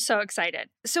 Okay, no, I'm so excited.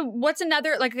 So what's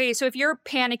another, so if you're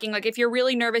panicking, if you're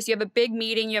really nervous, you have a big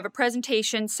meeting, you have a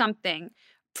presentation, something,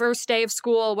 first day of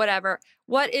school, whatever,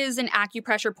 what is an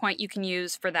acupressure point you can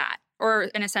use for that, or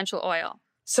an essential oil?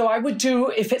 So I would do,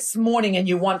 if it's morning and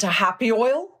you want a happy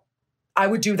oil, I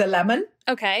would do the lemon.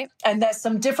 Okay. And there's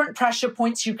some different pressure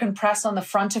points you can press on the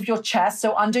front of your chest.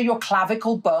 So under your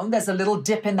clavicle bone, there's a little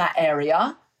dip in that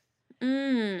area.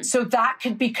 So that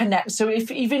could be connected. So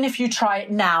even if you try it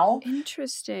now,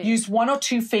 interesting. Use 1 or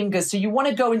 2 fingers. So you want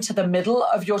to go into the middle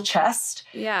of your chest,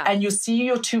 and you'll see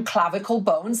your 2 clavicle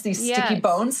bones, these sticky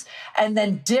bones, and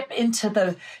then dip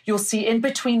into you'll see in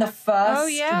between the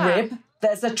first rib,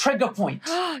 there's a trigger point.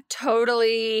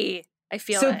 Totally. I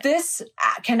feel it. So this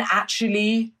can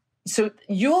actually, so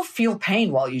you'll feel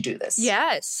pain while you do this.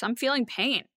 Yes, I'm feeling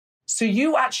pain. So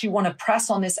you actually want to press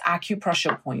on this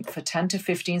acupressure point for 10 to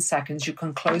 15 seconds. You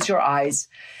can close your eyes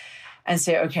and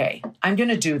say, okay, I'm going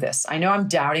to do this. I know I'm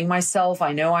doubting myself.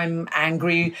 I know I'm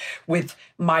angry with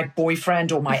my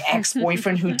boyfriend or my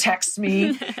ex-boyfriend who texts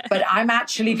me, but I'm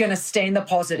actually going to stay in the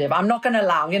positive. I'm not going to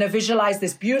allow. I'm going to visualize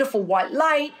this beautiful white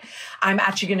light. I'm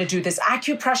actually going to do this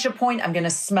acupressure point. I'm going to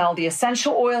smell the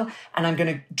essential oil, and I'm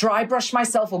going to dry brush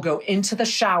myself or go into the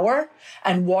shower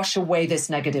and wash away this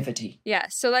negativity. Yeah.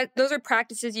 So those are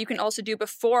practices you can also do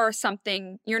before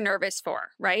something you're nervous for,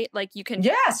 right? Like you can.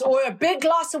 Yes. Or a big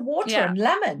glass of water and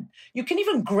lemon. You can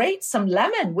even grate some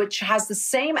lemon, which has the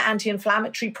same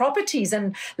anti-inflammatory properties,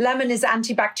 and lemon is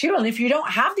antibacterial. And if you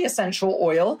don't have the essential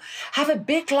oil, have a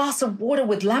big glass of water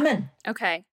with lemon.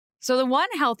 Okay. So the one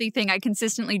healthy thing I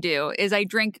consistently do is I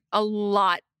drink a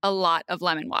lot of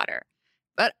lemon water.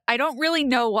 But I don't really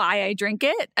know why I drink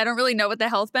it. I don't really know what the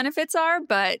health benefits are,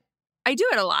 but I do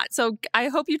it a lot. So I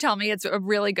hope you tell me it's a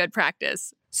really good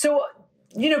practice. So,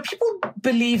 people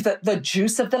believe that the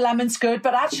juice of the lemon's good,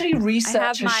 but actually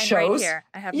research shows. Right here.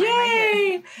 I have mine right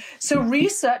here. So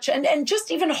research and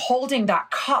just even holding that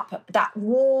cup, that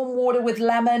warm water with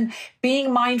lemon,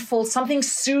 being mindful, something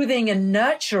soothing and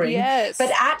nurturing. Yes.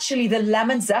 But actually the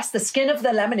lemon zest, the skin of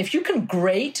the lemon, if you can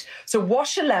grate, so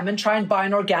wash a lemon, try and buy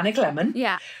an organic lemon.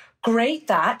 Yeah. Grate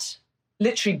that.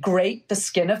 Literally grate the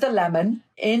skin of the lemon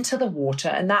into the water.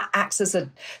 And that acts as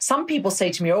some people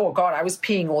say to me, oh God, I was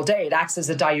peeing all day. It acts as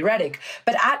a diuretic.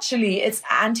 But actually it's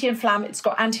it's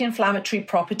got anti-inflammatory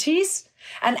properties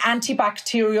and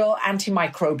antibacterial,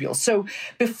 antimicrobial. So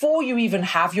before you even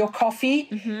have your coffee,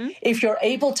 if you're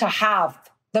able to have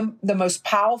the most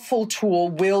powerful tool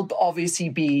will obviously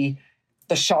be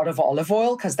the shot of olive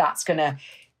oil, because that's going to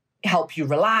help you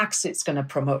relax. It's going to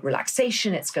promote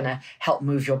relaxation. It's going to help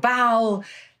move your bowel.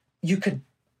 You could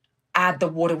add the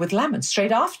water with lemon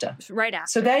straight after. Right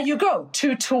after. So there you go.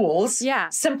 2 tools. Yeah.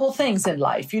 Simple things in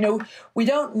life. We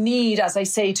don't need, as I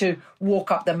say, to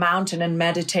walk up the mountain and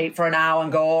meditate for an hour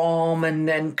and go om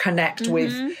and connect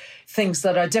with things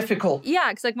that are difficult.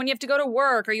 Yeah, because like when you have to go to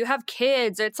work or you have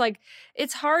kids, it's like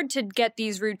it's hard to get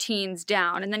these routines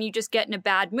down. And then you just get in a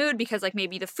bad mood because like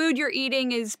maybe the food you're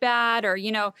eating is bad or,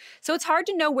 so it's hard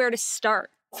to know where to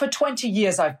start. For 20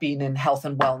 years, I've been in health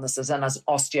and wellness as an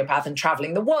osteopath and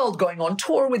traveling the world, going on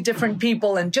tour with different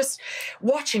people and just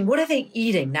watching, what are they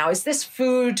eating? Now, is this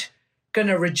food going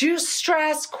to reduce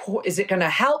stress? Is it going to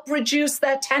help reduce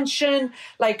their tension?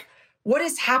 Like, what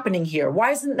is happening here?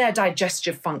 Why isn't their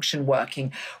digestive function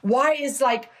working? Why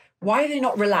are they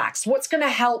not relaxed? What's going to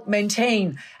help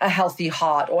maintain a healthy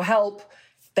heart or help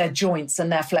their joints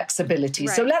and their flexibility?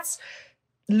 Right. So let's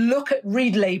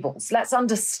read labels. Let's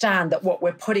understand that what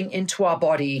we're putting into our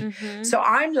body. So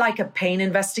I'm like a pain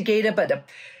investigator, but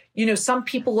some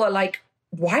people are like,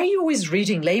 why are you always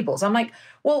reading labels? I'm like,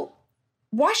 well,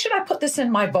 why should I put this in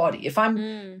my body? If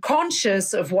I'm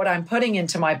conscious of what I'm putting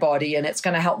into my body and it's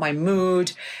going to help my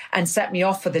mood and set me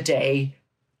off for the day,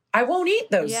 I won't eat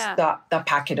that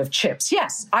packet of chips.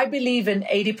 Yes, I believe in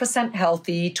 80%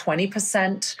 healthy,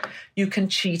 20% you can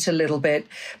cheat a little bit.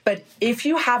 But if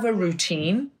you have a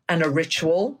routine and a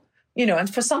ritual,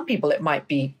 and for some people it might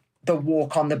be the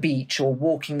walk on the beach or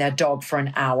walking their dog for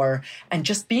an hour and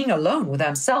just being alone with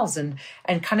themselves and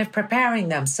kind of preparing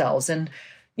themselves and,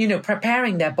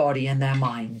 preparing their body and their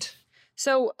mind.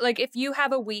 So, like, if you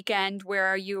have a weekend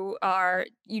where you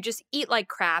just eat like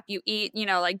crap, you eat,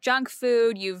 like junk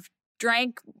food, you've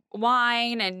drank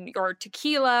wine or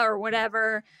tequila or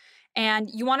whatever, and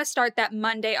you want to start that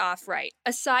Monday off right.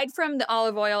 Aside from the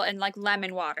olive oil and like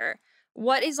lemon water,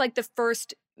 what is like the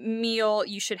first meal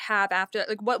you should have after?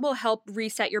 Like, what will help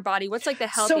reset your body? What's like the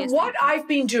healthiest? So what I've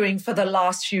been doing for the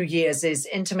last few years is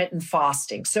intermittent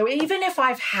fasting. So even if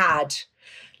I've had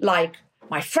like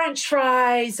my French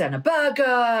fries and a burger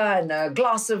and a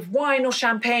glass of wine or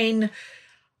champagne,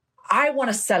 I want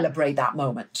to celebrate that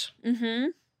moment.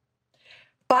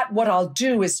 But what I'll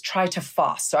do is try to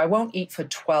fast. So I won't eat for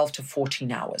 12 to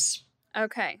 14 hours.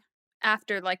 Okay.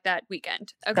 After like that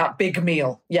weekend. Okay. That big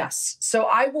meal. Yes. So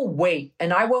I will wait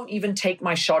and I won't even take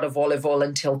my shot of olive oil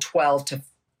until 12 to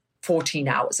 14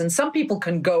 hours. And some people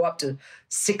can go up to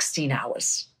 16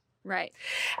 hours. Right.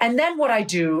 And then what I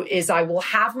do is I will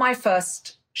have my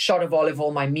first shot of olive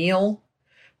oil, my meal,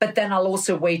 but then I'll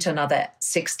also wait another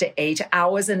 6 to 8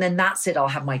 hours. And then that's it. I'll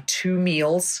have my 2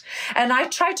 meals. And I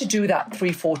try to do that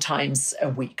 3-4 times a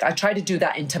week. I try to do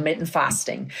that intermittent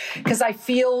fasting because I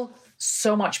feel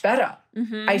so much better.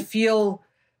 I feel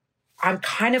I'm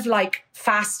kind of like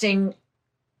fasting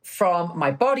from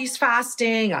my body's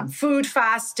fasting. I'm food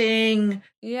fasting.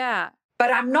 Yeah.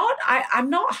 But I'm not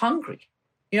hungry.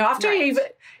 After Right.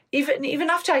 even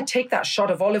after I take that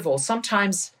shot of olive oil,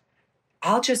 sometimes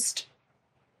I'll just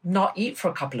not eat for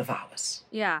a couple of hours.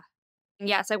 Yeah.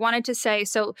 Yes, I wanted to say,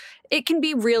 so it can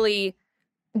be really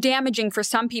damaging for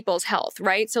some people's health,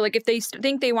 right? So like if they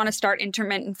think they want to start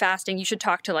intermittent fasting, you should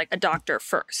talk to like a doctor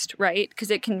first, right?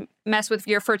 Because it can mess with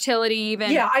your fertility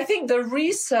even. Yeah, I think the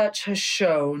research has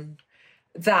shown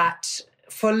that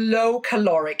for low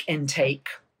caloric intake,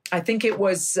 I think it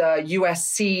was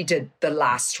USC did the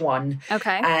last one.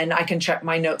 Okay. And I can check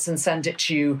my notes and send it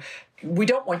to you. We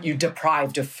don't want you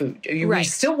deprived of food. We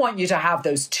still want you to have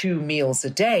those 2 meals a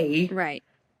day. Right.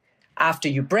 After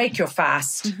you break your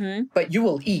fast, but you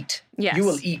will eat. Yes. You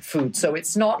will eat food. So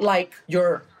it's not like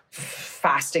you're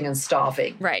fasting and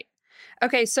starving. Right.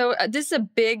 Okay, so this is a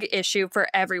big issue for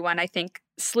everyone, I think,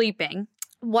 sleeping.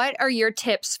 What are your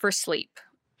tips for sleep?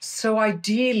 So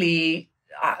ideally,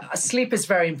 sleep is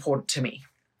very important to me.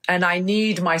 And I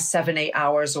need my 7-8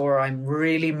 hours or I'm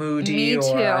really moody. Me too.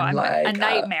 Or I'm like, a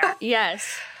nightmare.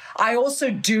 Yes. I also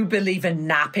do believe in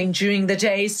napping during the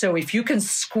day. So if you can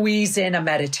squeeze in a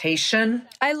meditation.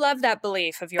 I love that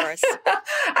belief of yours.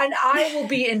 And I will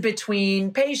be in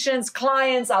between patients,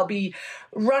 clients. I'll be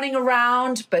running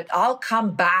around, but I'll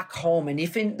come back home. And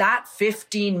if in that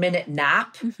 15-minute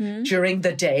nap during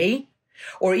the day,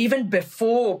 or even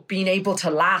before being able to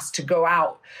last to go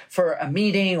out for a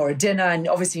meeting or a dinner. And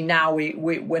obviously now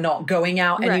we're not going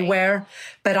out anywhere,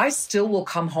 but I still will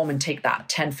come home and take that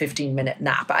 10, 15-minute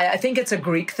nap. I think it's a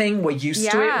Greek thing. We're used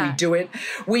to it. We do it.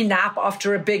 We nap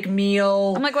after a big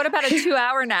meal. I'm like, what about a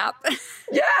 2-hour nap?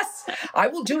 Yes, I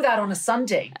will do that on a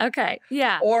Sunday. Okay.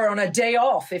 Yeah. Or on a day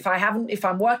off. If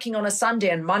I'm working on a Sunday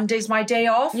and Monday's my day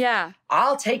off,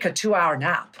 I'll take a 2-hour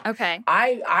nap. Okay.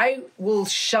 I will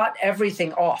shut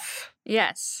everything off.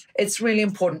 Yes. It's really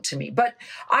important to me. But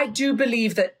I do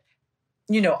believe that,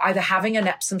 either having an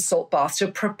Epsom salt bath,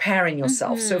 so preparing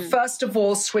yourself. So first of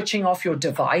all, switching off your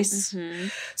device.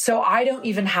 So I don't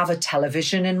even have a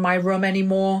television in my room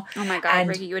anymore. Oh my God,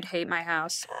 Ricky, you would hate my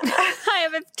house. I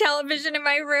have a television in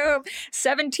my room,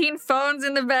 17 phones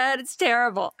in the bed. It's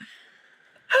terrible.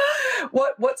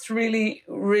 What's really,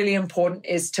 really important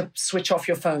is to switch off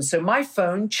your phone. So my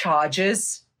phone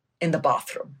charges in the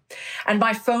bathroom. And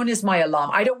my phone is my alarm.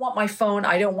 I don't want my phone.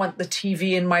 I don't want the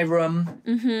TV in my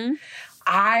room.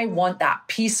 I want that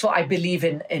peaceful. I believe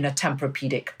in a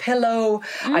Tempur-Pedic pillow.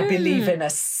 I believe in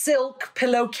a silk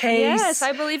pillowcase. Yes,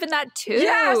 I believe in that too.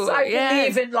 Yes, I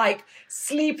believe in like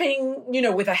sleeping,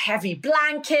 with a heavy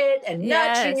blanket and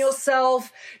nurturing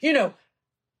yourself.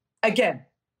 Again,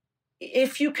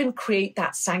 if you can create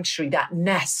that sanctuary, that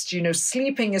nest,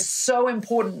 sleeping is so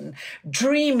important.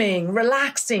 Dreaming,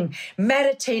 relaxing,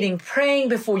 meditating, praying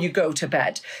before you go to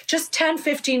bed. Just 10,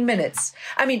 15 minutes.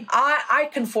 I mean,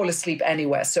 I can fall asleep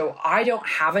anywhere, so I don't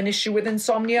have an issue with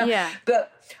insomnia. Yeah.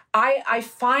 But I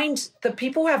find the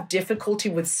people who have difficulty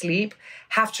with sleep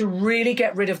have to really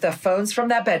get rid of their phones from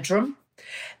their bedroom.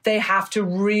 They have to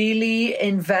really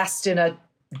invest in a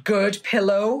good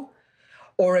pillow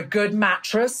or a good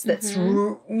mattress that's,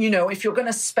 if you're going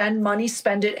to spend money,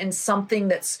 spend it in something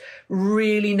that's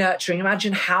really nurturing.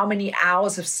 Imagine how many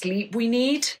hours of sleep we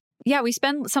need. Yeah, we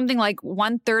spend something like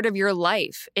 1/3 of your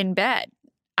life in bed.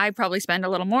 I probably spend a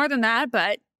little more than that,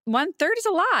 but 1/3 is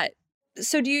a lot.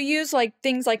 So do you use like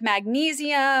things like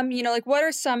magnesium? What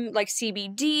are some like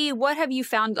CBD? What have you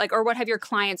found or what have your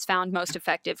clients found most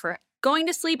effective for going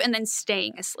to sleep and then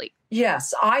staying asleep?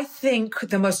 Yes, I think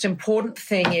the most important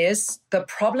thing is the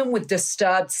problem with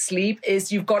disturbed sleep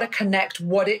is you've got to connect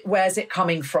where's it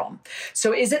coming from.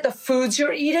 So is it the foods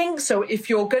you're eating? So if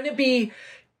you're going to be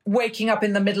waking up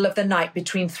in the middle of the night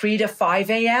between 3 to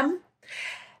 5 a.m.,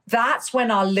 that's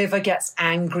when our liver gets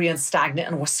angry and stagnant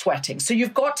and we're sweating. So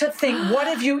you've got to think, what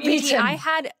have you eaten?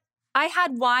 I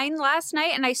had wine last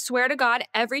night, and I swear to God,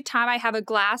 every time I have a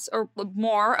glass or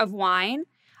more of wine,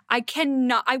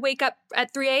 I wake up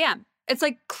at 3 a.m.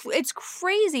 It's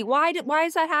crazy. Why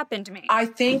does that happen to me? I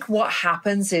think what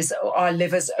happens is our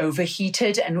liver's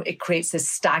overheated and it creates this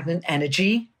stagnant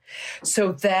energy.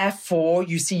 So therefore,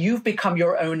 you've become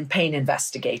your own pain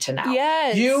investigator now.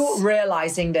 Yes. You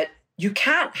realizing that you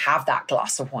can't have that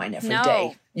glass of wine every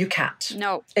day. You can't.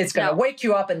 No. It's going to wake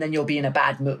you up and then you'll be in a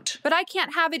bad mood. But I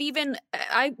can't have it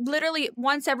I literally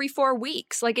once every 4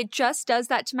 weeks. Like it just does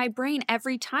that to my brain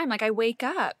every time. Like I wake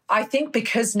up. I think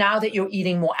because now that you're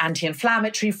eating more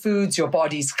anti-inflammatory foods, your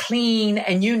body's clean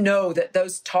and you know that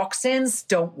those toxins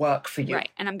don't work for you.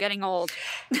 Right. And I'm getting old.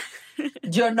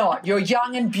 You're not. You're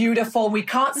young and beautiful. We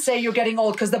can't say you're getting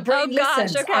old because the brain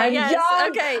listens. Okay, I'm yes, young,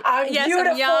 okay. I'm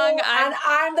beautiful, I'm young, and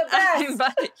I'm the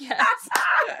best. Yes.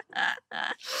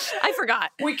 I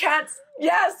forgot. We can't.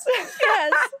 Yes.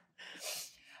 Yes.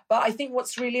 But I think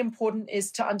what's really important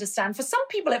is to understand, for some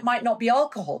people, it might not be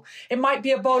alcohol. It might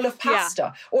be a bowl of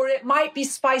pasta, or it might be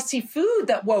spicy food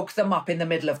that woke them up in the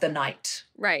middle of the night.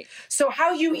 Right. So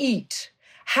how you eat,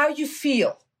 how you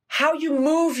feel, how you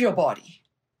move your body,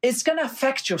 it's going to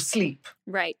affect your sleep.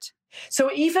 Right.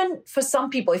 So even for some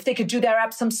people, if they could do their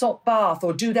Epsom salt bath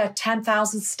or do their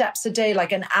 10,000 steps a day,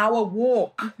 like an hour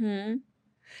walk.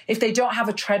 If they don't have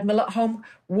a treadmill at home,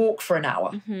 walk for an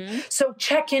hour. So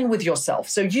check in with yourself.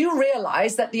 So you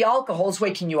realize that the alcohol is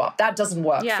waking you up. That doesn't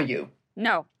work for you.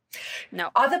 No.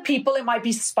 Other people, it might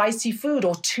be spicy food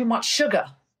or too much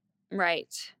sugar.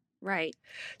 Right. Right.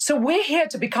 So we're here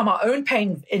to become our own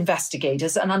pain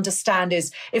investigators and understand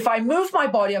is if I move my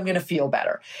body, I'm going to feel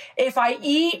better. If I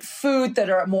eat food that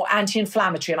are more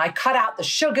anti-inflammatory and I cut out the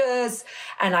sugars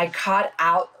and I cut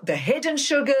out the hidden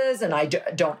sugars and I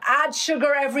don't add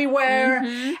sugar everywhere.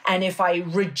 And if I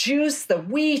reduce the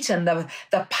wheat and the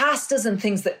pastas and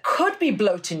things that could be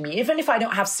bloating me, even if I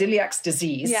don't have celiac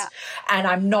disease and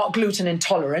I'm not gluten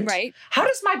intolerant, how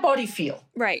does my body feel?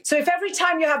 Right. So if every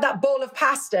time you have that bowl of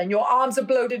pasta and your arms are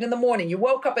bloated in the morning, you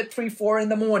woke up at 3, 4 in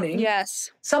the morning.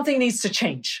 Yes. Something needs to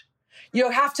change.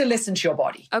 You have to listen to your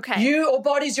body. Okay. Your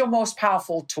body's your most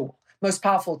powerful tool, most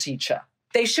powerful teacher.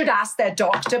 They should ask their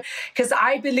doctor because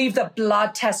I believe the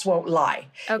blood test won't lie.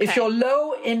 Okay. If you're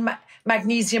low in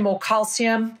magnesium or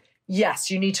calcium, yes,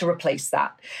 you need to replace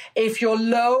that. If you're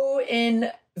low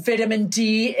in vitamin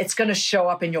D, it's going to show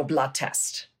up in your blood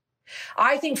test.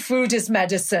 I think food is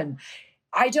medicine.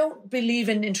 I don't believe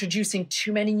in introducing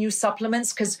too many new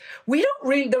supplements because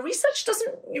the research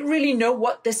doesn't really know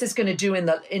what this is going to do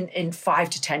in 5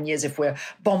 to 10 years if we're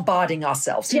bombarding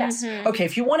ourselves. Yes. Okay.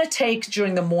 If you want to take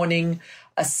during the morning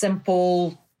a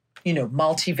simple,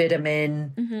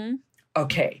 multivitamin,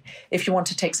 okay, if you want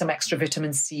to take some extra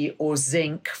vitamin C or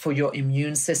zinc for your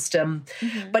immune system.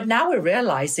 But now we're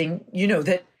realizing,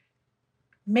 that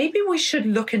maybe we should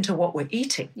look into what we're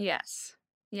eating. Yes.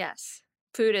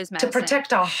 Food is To medicine.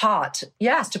 protect our heart.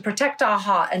 Yes, to protect our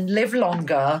heart and live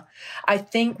longer. I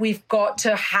think we've got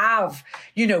to have,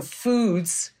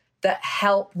 foods that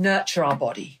help nurture our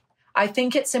body. I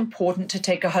think it's important to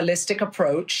take a holistic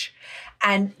approach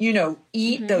and,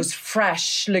 eat those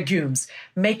fresh legumes.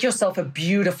 Make yourself a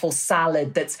beautiful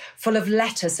salad that's full of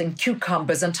lettuce and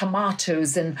cucumbers and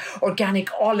tomatoes and organic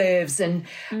olives, and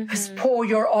pour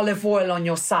your olive oil on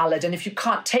your salad. And if you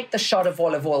can't take the shot of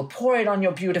olive oil, pour it on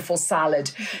your beautiful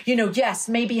salad. Yes,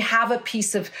 maybe have a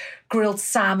piece of grilled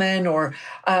salmon or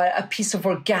a piece of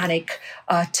organic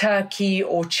turkey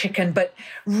or chicken, but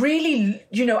really,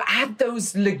 add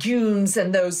those legumes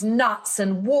and those nuts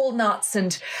and walnuts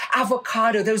and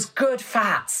avocado, those good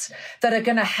fats that are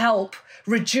going to help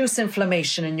reduce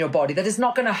inflammation in your body, that is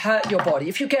not going to hurt your body.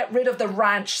 If you get rid of the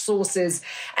ranch sauces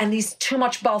and these too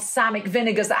much balsamic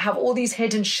vinegars that have all these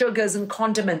hidden sugars and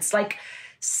condiments, like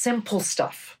simple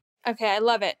stuff. Okay, I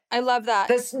love it. I love that.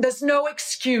 There's no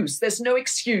excuse. There's no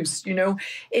excuse,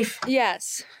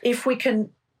 If we can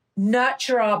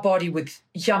nurture our body with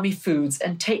yummy foods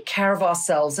and take care of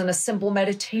ourselves in a simple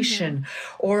meditation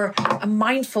or a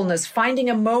mindfulness, finding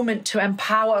a moment to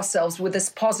empower ourselves with this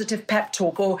positive pep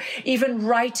talk, or even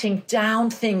writing down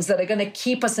things that are going to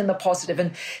keep us in the positive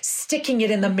and sticking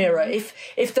it in the mirror.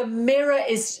 If the mirror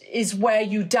is where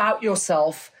you doubt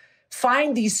yourself,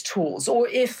 find these tools. Or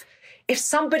if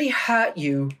somebody hurt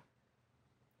you,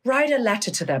 write a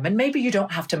letter to them. And maybe you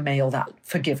don't have to mail that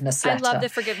forgiveness letter. I love the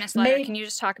forgiveness letter. Can you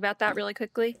just talk about that really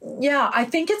quickly? Yeah, I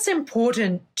think it's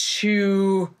important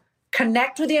to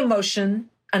connect with the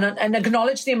emotion and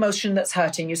acknowledge the emotion that's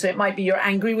hurting you. So it might be you're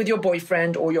angry with your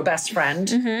boyfriend or your best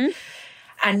friend.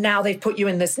 And now they've put you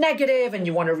in this negative and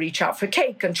you want to reach out for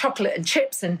cake and chocolate and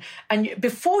chips. And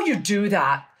before you do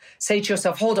that, say to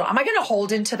yourself, hold on, am I going to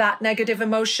hold into that negative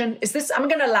emotion? Am I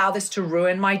going to allow this to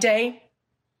ruin my day?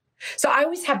 So I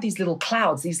always have these little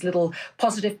clouds, these little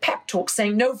positive pep talks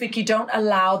saying, no, Vicky, don't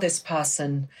allow this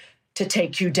person to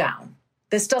take you down.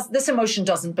 This emotion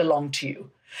doesn't belong to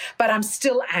you, but I'm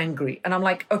still angry. And I'm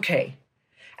like, okay.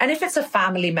 And if it's a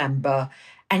family member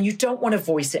and you don't want to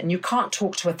voice it and you can't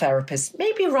talk to a therapist,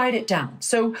 maybe write it down.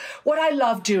 So what I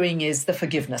love doing is the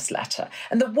forgiveness letter.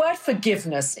 And the word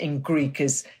forgiveness in Greek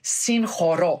is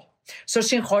synchoro. So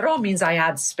synchoro means I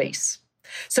add space.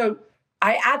 So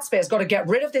I add space, got to get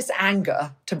rid of this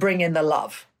anger to bring in the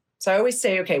love. So I always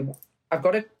say, okay, I've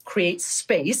got to create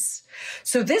space.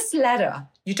 So this letter,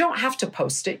 you don't have to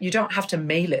post it. You don't have to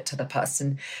mail it to the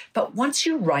person. But once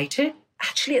you write it,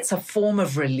 actually it's a form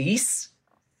of release.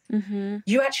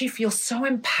 You actually feel so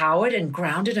empowered and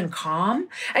grounded and calm.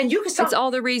 And you can start. It's all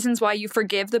the reasons why you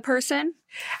forgive the person.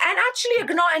 And actually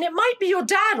acknowledge, and it might be your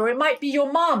dad or it might be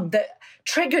your mom that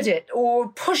triggered it or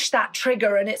pushed that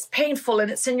trigger, and it's painful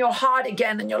and it's in your heart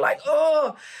again. And you're like,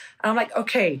 oh, and I'm like,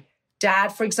 okay, Dad,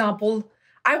 for example,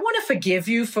 I want to forgive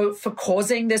you for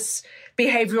causing this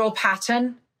behavioral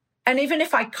pattern. And even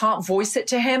if I can't voice it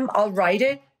to him, I'll write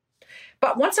it.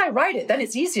 But once I write it, then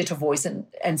it's easier to voice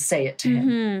and say it to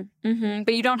him.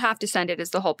 But you don't have to send it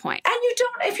is the whole point. And you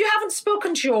don't, if you haven't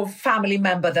spoken to your family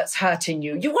member that's hurting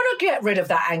you, you want to get rid of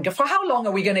that anger. For how long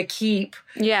are we going to keep?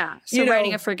 Yeah. So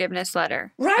writing a forgiveness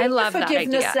letter. I love that idea. Write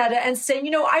a forgiveness letter and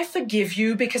saying, I forgive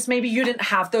you because maybe you didn't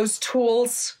have those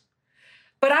tools,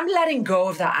 but I'm letting go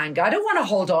of that anger. I don't want to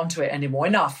hold on to it anymore.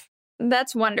 Enough.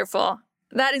 That's wonderful.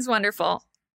 That is wonderful.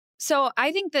 So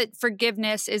I think that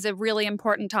forgiveness is a really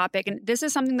important topic. And this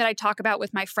is something that I talk about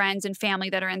with my friends and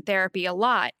family that are in therapy a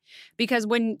lot. Because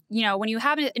when you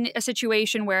have a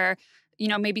situation where,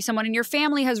 maybe someone in your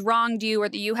family has wronged you or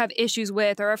that you have issues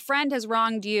with, or a friend has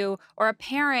wronged you, or a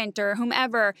parent or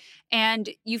whomever,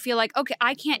 and you feel like, okay,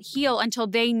 I can't heal until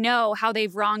they know how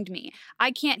they've wronged me.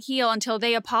 I can't heal until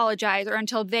they apologize or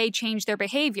until they change their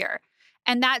behavior.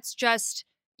 And that's just,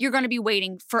 you're going to be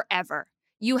waiting forever.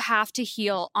 You have to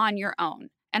heal on your own.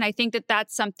 And I think that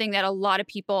that's something that a lot of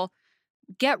people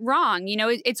get wrong.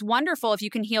 It's wonderful if you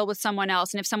can heal with someone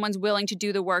else and if someone's willing to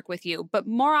do the work with you. But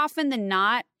more often than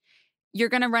not, you're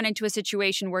going to run into a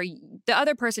situation where the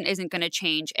other person isn't going to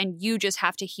change and you just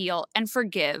have to heal and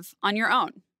forgive on your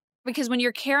own. Because when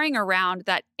you're carrying around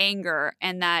that anger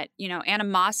and that,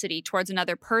 animosity towards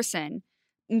another person,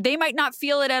 they might not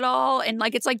feel it at all. And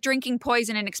it's like drinking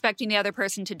poison and expecting the other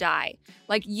person to die.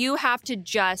 You have to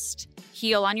just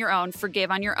heal on your own, forgive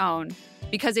on your own,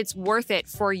 because it's worth it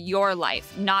for your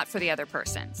life, not for the other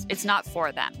person's. It's not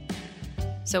for them.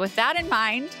 So with that in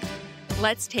mind,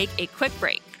 let's take a quick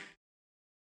break.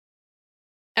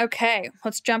 Okay,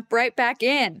 let's jump right back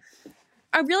in.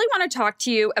 I really want to talk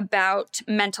to you about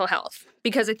mental health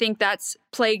because I think that's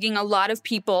plaguing a lot of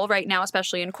people right now,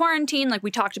 especially in quarantine. Like we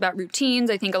talked about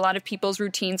routines. I think a lot of people's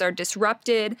routines are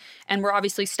disrupted and we're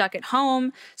obviously stuck at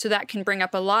home. So that can bring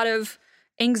up a lot of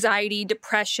anxiety,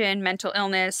 depression, mental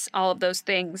illness, all of those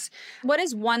things. What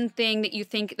is one thing that you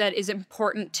think that is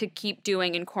important to keep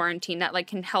doing in quarantine that like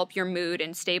can help your mood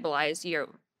and stabilize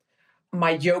you?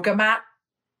 My yoga mat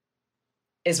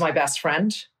is my best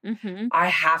friend. Mm-hmm. I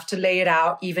have to lay it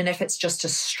out, even if it's just to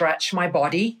stretch my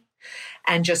body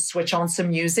and just switch on some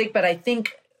music. But I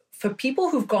think for people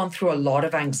who've gone through a lot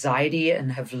of anxiety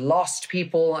and have lost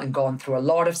people and gone through a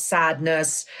lot of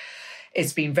sadness,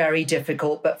 it's been very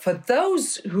difficult. But for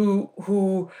those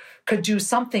who could do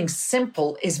something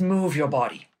simple is move your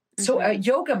body. Mm-hmm. So a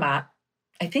yoga mat,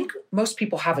 I think most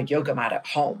people have a yoga mat at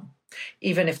home,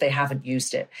 even if they haven't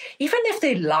used it. Even if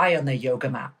they lie on their yoga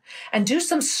mat and do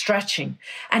some stretching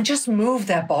and just move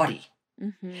their body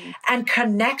and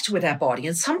connect with their body.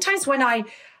 And sometimes when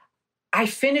I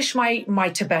finish my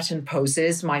Tibetan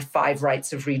poses, my 5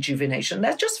 rites of rejuvenation,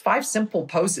 they're just 5 simple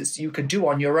poses you could do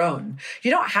on your own.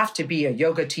 You don't have to be a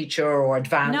yoga teacher or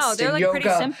advanced No, they're in like yoga.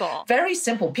 pretty simple. Very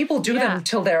simple. People do them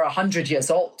until they're 100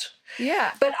 years old.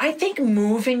 Yeah. But I think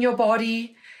moving your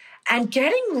body and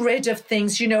getting rid of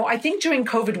things, I think during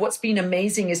COVID, what's been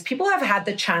amazing is people have had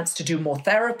the chance to do more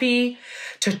therapy,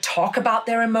 to talk about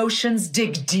their emotions,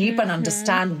 dig deep and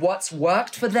understand what's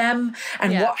worked for them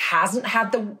and what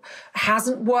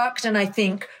hasn't worked. And I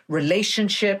think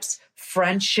relationships,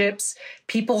 friendships,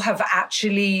 people have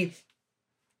actually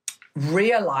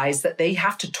realized that they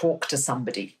have to talk to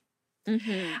somebody.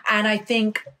 And I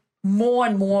think more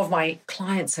and more of my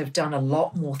clients have done a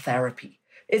lot more therapy.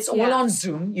 It's all on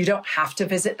Zoom. You don't have to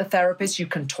visit the therapist. You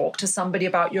can talk to somebody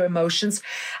about your emotions.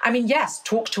 I mean, yes,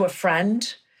 talk to a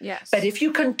friend. Yes. But if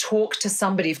you can talk to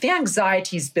somebody, if the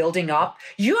anxiety is building up,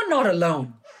 you're not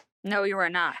alone. No, you are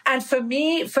not. And for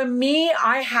me,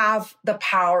 I have the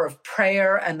power of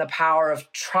prayer and the power of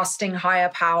trusting higher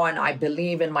power. And I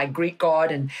believe in my Greek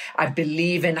God and I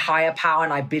believe in higher power.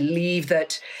 And I believe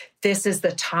that this is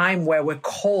the time where we're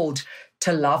called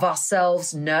to love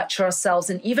ourselves, nurture ourselves,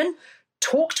 and even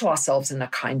talk to ourselves in a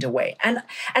kinder way and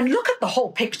look at the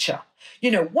whole picture.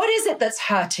 What is it that's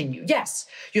hurting you? Yes,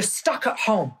 you're stuck at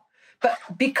home, but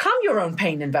become your own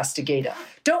pain investigator.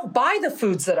 Don't buy the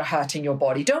foods that are hurting your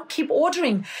body. Don't keep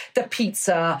ordering the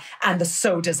pizza and the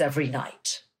sodas every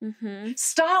night.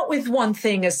 Start with one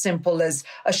thing as simple as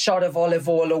a shot of olive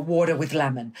oil or water with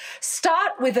lemon.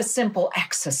 Start with a simple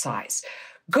exercise.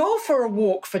 Go for a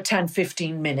walk for 10,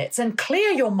 15 minutes and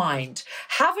clear your mind.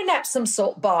 Have an Epsom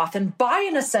salt bath and buy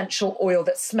an essential oil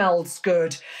that smells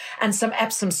good and some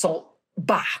Epsom salts.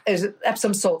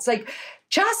 Like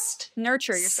just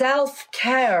nurture yourself.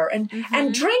 Self-care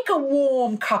and drink a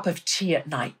warm cup of tea at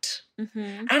night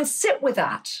and sit with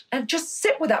that and just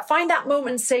sit with that. Find that moment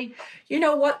and say, you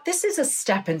know what? This is a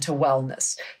step into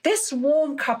wellness. This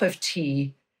warm cup of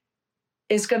tea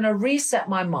is going to reset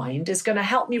my mind, is going to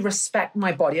help me respect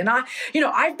my body. And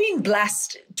I've been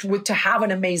blessed to have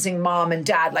an amazing mom and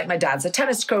dad. Like my dad's a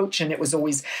tennis coach and it was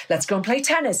always, let's go and play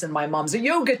tennis. And my mom's a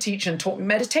yoga teacher and taught me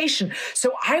meditation.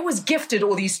 So I was gifted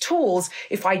all these tools.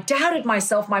 If I doubted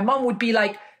myself, my mom would be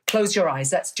like, close your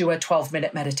eyes. Let's do a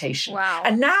 12-minute meditation. Wow.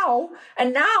 And now,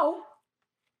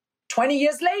 20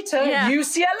 years later,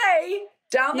 UCLA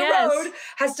down the road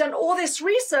has done all this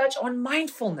research on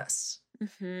mindfulness.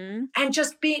 And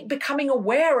just becoming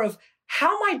aware of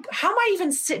how am I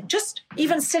even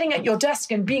sitting at your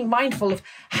desk and being mindful of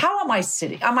how am I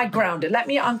sitting? Am I grounded? Let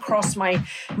me uncross my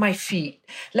feet.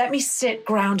 Let me sit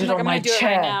grounded on my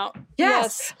chair. Right now.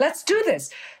 Yes, let's do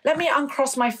this. Let me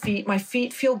uncross my feet. My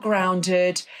feet feel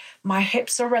grounded. My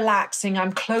hips are relaxing.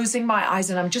 I'm closing my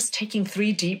eyes and I'm just taking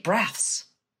 3 deep breaths.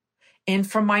 In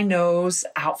from my nose,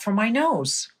 out from my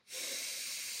nose.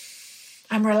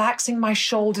 I'm relaxing my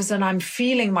shoulders and I'm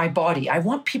feeling my body. I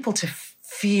want people to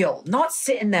feel, not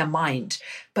sit in their mind,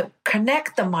 but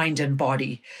connect the mind and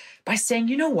body by saying,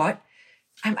 you know what?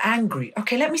 I'm angry.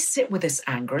 Okay, let me sit with this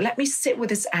anger. Let me sit with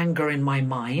this anger in my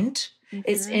mind.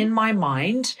 It's in my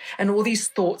mind. And all these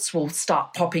thoughts will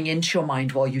start popping into your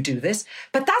mind while you do this.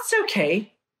 But that's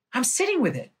okay. I'm sitting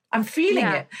with it. I'm feeling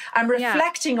it. I'm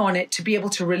reflecting on it to be able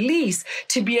to release,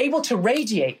 to be able to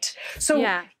radiate.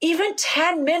 So even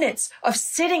 10 minutes of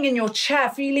sitting in your chair,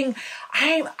 feeling,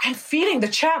 I'm feeling the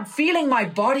chair, I'm feeling my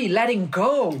body letting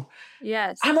go.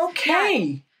 Yes. I'm okay.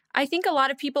 Yeah. I think a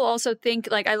lot of people also think,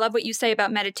 like, I love what you say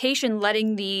about meditation,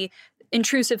 letting the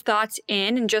intrusive thoughts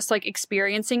in and just like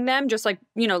experiencing them, just like,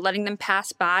 letting them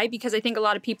pass by, because I think a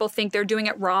lot of people think they're doing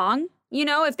it wrong.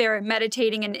 if they're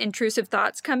meditating and intrusive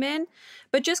thoughts come in,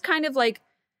 but just kind of like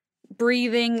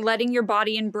breathing, letting your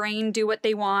body and brain do what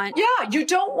they want. Yeah, you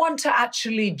don't want to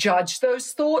actually judge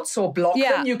those thoughts or block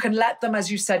them. You can let them, as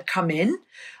you said, come in.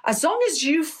 As long as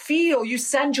you feel, you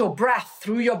send your breath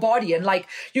through your body, and like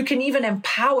you can even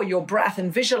empower your breath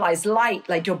and visualize light,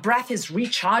 like your breath is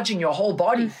recharging your whole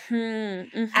body.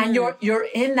 And you're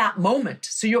in that moment.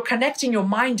 So you're connecting your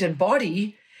mind and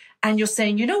body, and you're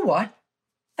saying, you know what?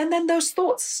 And then those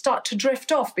thoughts start to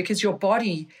drift off because your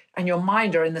body and your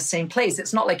mind are in the same place.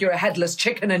 It's not like you're a headless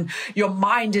chicken and your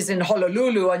mind is in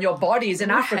Honolulu and your body is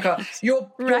in Africa. You're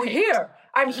here.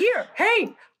 I'm here.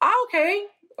 Hey,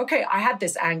 okay, I had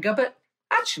this anger, but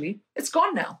actually it's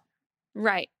gone now.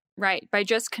 Right. By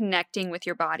just connecting with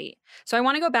your body. So I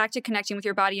want to go back to connecting with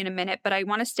your body in a minute, but I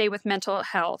want to stay with mental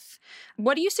health.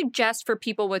 What do you suggest for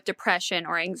people with depression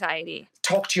or anxiety?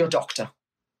 Talk to your doctor.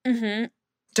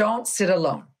 Don't sit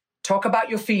alone. Talk about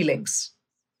your feelings.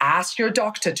 Ask your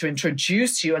doctor to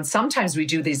introduce you. And sometimes we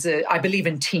do these, I believe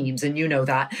in teams, and you know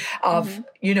that, of,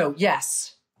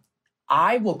 yes,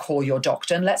 I will call your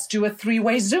doctor and let's do a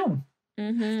 3-way Zoom.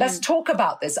 Let's talk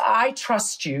about this. I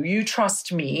trust you. You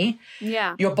trust me.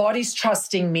 Yeah. Your body's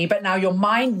trusting me, but now your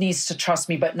mind needs to trust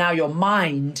me. But now your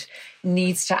mind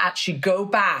needs to actually go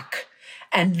back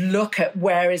and look at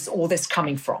where is all this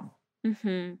coming from.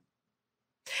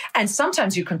 And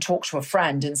sometimes you can talk to a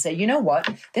friend and say, you know what,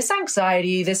 this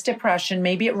anxiety, this depression,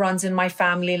 maybe it runs in my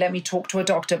family. Let me talk to a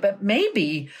doctor. But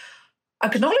maybe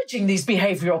acknowledging these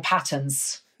behavioral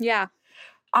patterns. Yeah.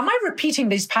 Am I repeating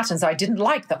these patterns I didn't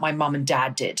like that my mom and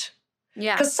dad did?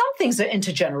 Yeah. Because some things are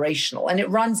intergenerational and it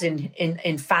runs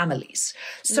in families.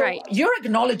 So you're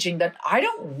acknowledging that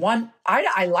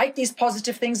I like these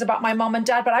positive things about my mom and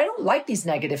dad, but I don't like these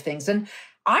negative things. And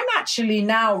I'm actually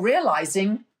now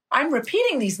realizing I'm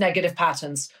repeating these negative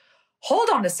patterns. Hold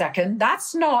on a second.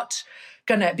 That's not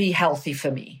going to be healthy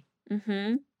for me.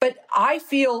 But I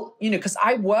feel, because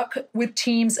I work with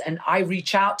teams and I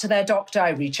reach out to their doctor, I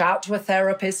reach out to a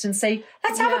therapist and say,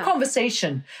 let's have a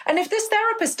conversation. And if this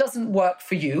therapist doesn't work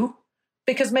for you,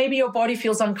 because maybe your body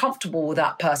feels uncomfortable with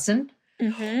that person,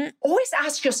 always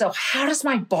ask yourself, how does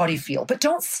my body feel? But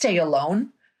don't stay alone.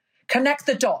 Connect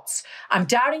the dots. I'm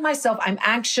doubting myself. I'm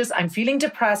anxious. I'm feeling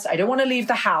depressed. I don't want to leave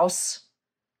the house.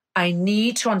 I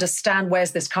need to understand,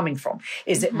 where's this coming from?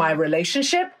 Is it my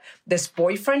relationship? This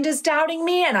boyfriend is doubting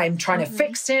me and I'm trying to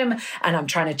fix him and I'm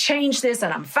trying to change this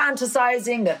and I'm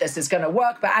fantasizing that this is going to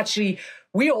work. But actually,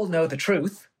 we all know the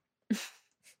truth.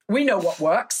 We know what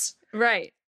works.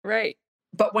 Right.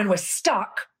 But when we're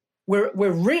stuck, we're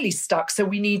really stuck. So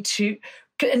we need to,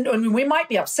 and we might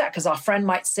be upset because our friend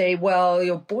might say, well,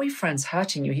 your boyfriend's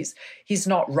hurting you. He's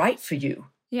not right for you.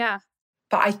 Yeah.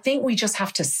 But I think we just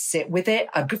have to sit with it.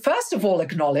 First of all,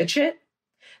 acknowledge it.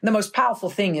 And the most powerful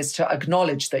thing is to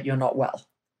acknowledge that you're not well,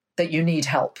 that you need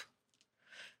help,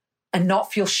 and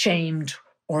not feel shamed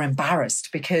or embarrassed.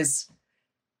 Because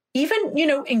even,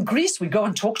 in Greece, we go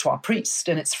and talk to our priest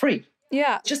and it's free.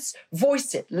 Yeah. Just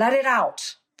voice it, let it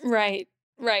out. Right.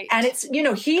 And it's,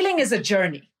 healing is a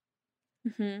journey.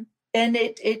 And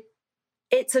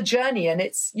it's a journey. And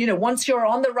it's, once you're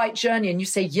on the right journey and you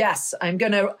say, yes, I'm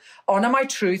going to honor my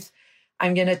truth.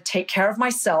 I'm going to take care of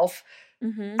myself.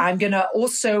 I'm going to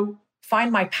also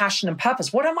find my passion and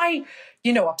purpose. What am I,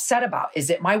 upset about?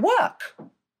 Is it my work?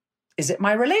 Is it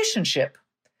my relationship?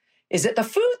 Is it the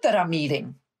food that I'm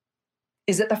eating?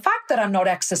 Is it the fact that I'm not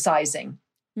exercising?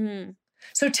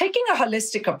 So taking a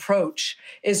holistic approach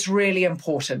is really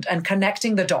important, and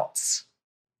connecting the dots.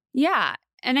 Yeah.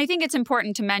 And I think it's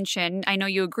important to mention, I know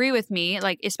you agree with me,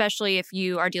 like, especially if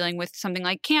you are dealing with something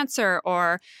like cancer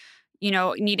or,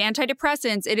 need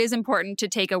antidepressants, it is important to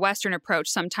take a Western approach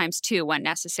sometimes too when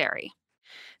necessary.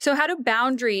 So how do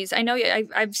boundaries, I know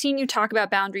I've seen you talk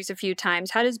about boundaries a few times.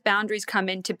 How does boundaries come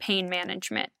into pain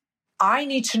management? I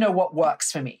need to know what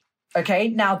works for me. Okay.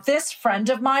 Now, this friend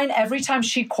of mine, every time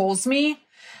she calls me,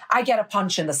 I get a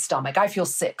punch in the stomach. I feel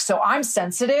sick. So I'm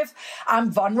sensitive. I'm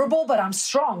vulnerable, but I'm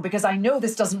strong because I know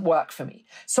this doesn't work for me.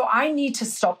 So I need to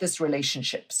stop this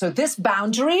relationship. So this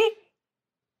boundary,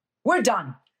 we're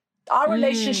done. Our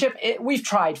relationship, we've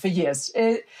tried for years.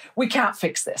 We can't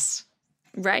fix this.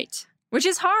 Right. Which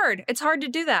is hard. It's hard to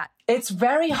do that. It's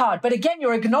very hard. But again,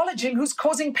 you're acknowledging who's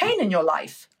causing pain in your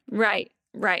life. Right.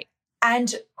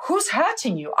 And who's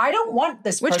hurting you. I don't want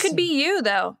this person. Which could be you,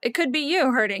 though. It could be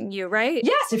you hurting you, right?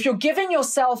 Yes, if you're giving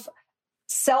yourself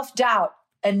self-doubt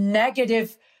and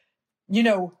negative,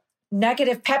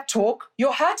 negative pep talk,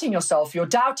 you're hurting yourself, you're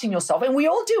doubting yourself. And we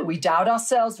all do. We doubt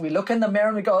ourselves. We look in the mirror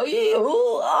and we go,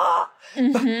 ew, ah.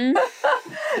 Mm-hmm.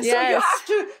 So you have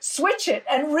to switch it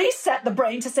and reset the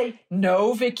brain to say,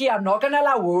 no, Vicky, I'm not going to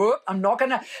allow,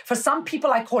 for some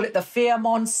people, I call it the fear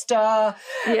monster.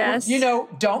 Yes.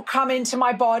 Don't come into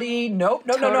my body. No,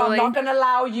 I'm not going to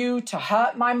allow you to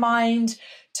hurt my mind,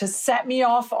 to set me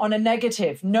off on a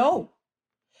negative. No.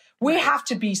 We have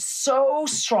to be so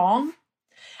strong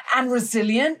and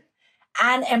resilient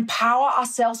and empower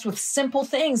ourselves with simple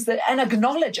things and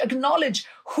acknowledge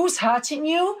who's hurting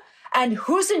you and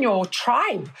who's in your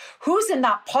tribe, who's in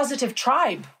that positive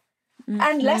tribe. Mm-hmm.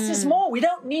 And less is more. We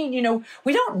don't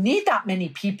need that many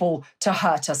people to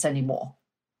hurt us anymore.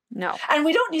 No. And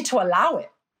we don't need to allow it.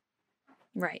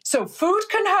 Right. So food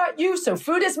can hurt you. So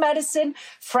food is medicine.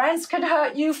 Friends can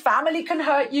hurt you. Family can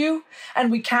hurt you.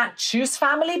 And we can't choose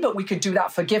family, but we could do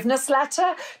that forgiveness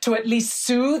letter to at least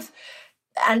soothe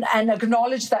and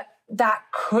acknowledge that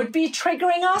could be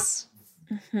triggering us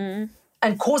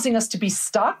and causing us to be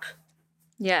stuck.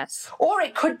 Yes. Or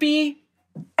it could be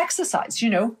exercise,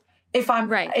 If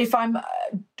I'm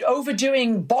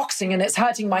overdoing boxing and it's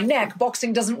hurting my neck,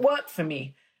 boxing doesn't work for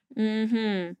me.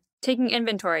 Mm-hmm. Taking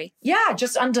inventory. Yeah,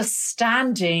 just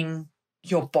understanding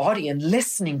your body and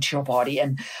listening to your body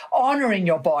and honoring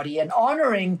your body and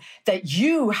honoring that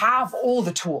you have all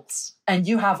the tools and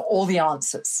you have all the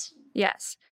answers.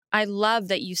 Yes. I love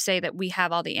that you say that we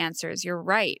have all the answers. You're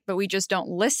right, but we just don't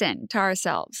listen to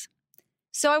ourselves.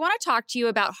 So I want to talk to you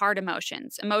about hard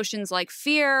emotions like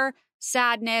fear,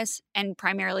 sadness, and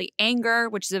primarily anger,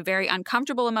 which is a very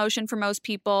uncomfortable emotion for most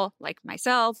people, like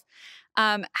myself.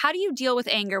 How do you deal with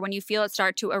anger when you feel it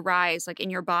start to arise, like in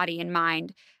your body and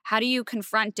mind? How do you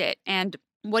confront it? And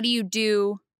what do you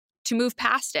do to move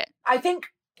past it? I think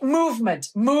movement.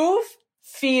 Move,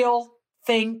 feel,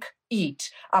 think,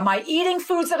 eat. Am I eating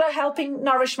foods that are helping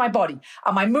nourish my body?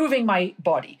 Am I moving my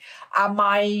body? Am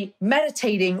I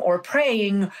meditating or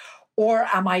praying? Or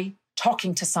am I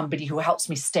talking to somebody who helps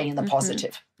me stay in the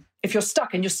positive? If you're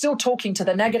stuck and you're still talking to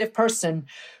the negative person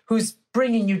who's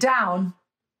bringing you down,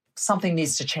 something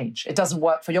needs to change. It doesn't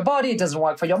work for your body. It doesn't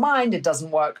work for your mind. It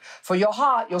doesn't work for your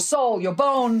heart, your soul, your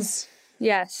bones.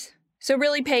 Yes. So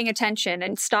really paying attention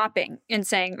and stopping and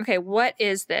saying, okay, what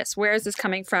is this? Where is this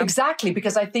coming from? Exactly.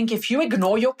 Because I think if you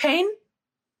ignore your pain,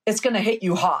 it's going to hit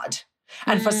you hard.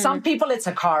 And for some people, it's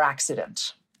a car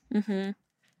accident. Mm-hmm.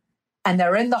 And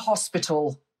they're in the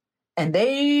hospital and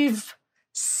they've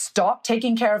stopped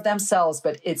taking care of themselves.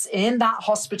 But it's in that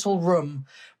hospital room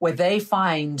where they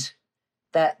find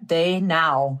that they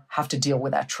now have to deal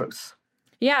with that truth.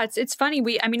 Yeah, it's funny.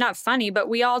 Not funny, but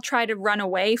we all try to run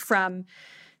away from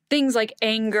things like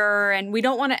anger, and we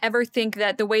don't want to ever think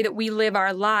that the way that we live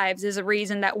our lives is a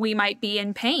reason that we might be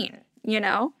in pain,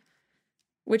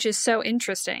 which is so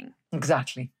interesting.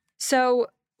 Exactly. So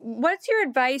what's your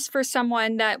advice for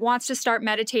someone that wants to start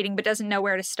meditating but doesn't know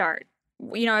where to start?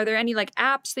 Are there any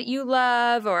apps that you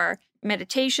love or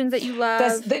meditations that you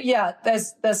love?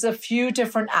 There's a few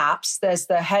different apps. There's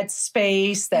the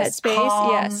Headspace. There's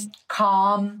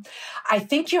Calm. I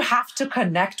think you have to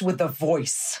connect with the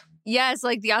voice. Yes,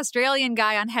 like the Australian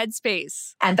guy on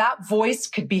Headspace. And that voice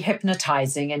could be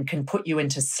hypnotizing and can put you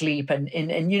into sleep. And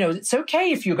it's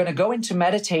okay if you're going to go into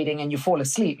meditating and you fall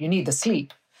asleep. You need the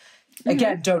sleep.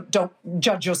 Again, don't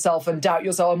judge yourself and doubt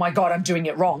yourself. Oh my God, I'm doing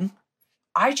it wrong.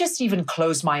 I just even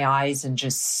close my eyes and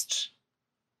just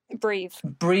breathe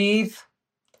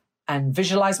and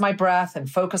visualize my breath and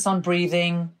focus on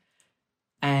breathing.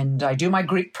 And I do my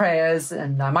Greek prayers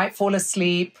and I might fall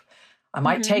asleep. I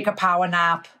might take a power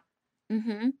nap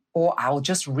or I'll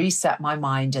just reset my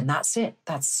mind and that's it.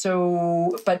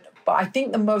 But I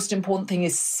think the most important thing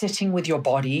is sitting with your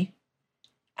body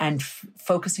and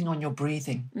focusing on your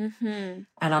breathing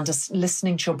and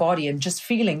listening to your body and just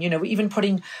feeling, even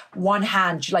putting one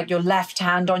hand, like your left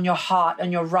hand on your heart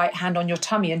and your right hand on your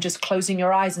tummy and just closing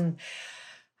your eyes and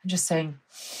just saying,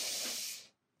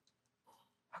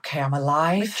 okay, I'm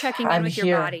alive. Like checking in with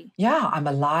your body. Yeah, I'm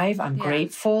alive. I'm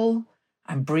grateful.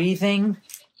 I'm breathing.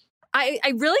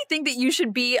 I really think that you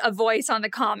should be a voice on the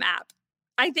Calm app.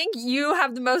 I think you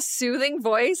have the most soothing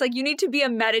voice. Like you need to be a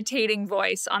meditating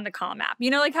voice on the Calm app.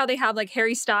 Like how they have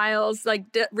Harry Styles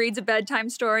reads a bedtime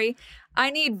story. I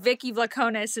need Vicky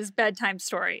Vlachonis' bedtime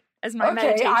story as my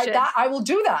meditation. I will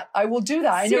do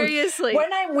that. Seriously.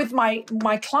 When I'm with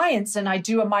my clients and I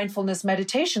do a mindfulness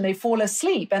meditation, they fall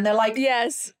asleep and they're like,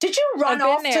 yes. Did you run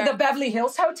off to the Beverly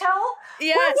Hills Hotel?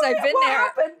 Yes, I've been there. What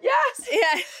happened? Yes.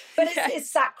 Yeah. But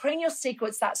it's that craniosacral,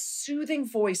 it's that soothing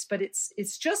voice, but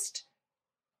it's just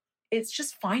it's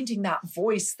just finding that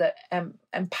voice that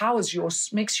empowers you or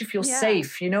makes you feel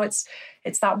safe. You know, it's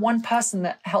that one person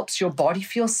that helps your body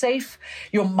feel safe.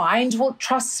 Your mind will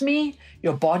trust me,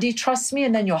 your body trusts me,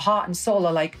 and then your heart and soul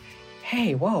are like,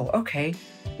 hey, whoa, okay,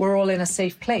 we're all in a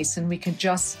safe place and we can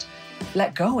just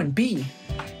let go and be.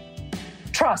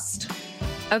 Trust.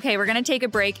 Okay, we're going to take a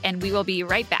break and we will be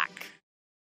right back.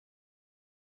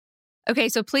 Okay,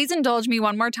 so please indulge me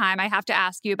one more time. I have to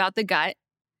ask you about the gut.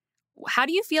 How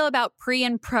do you feel about pre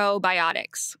and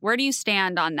probiotics? Where do you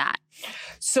stand on that?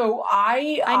 So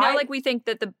I know like we think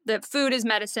that the food is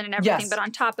medicine and everything, but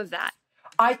on top of that.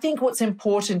 I think what's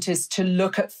important is to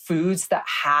look at foods that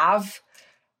have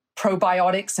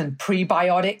probiotics and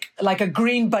prebiotic. Like a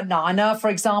green banana, for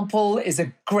example, is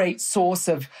a great source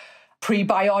of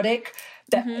prebiotic.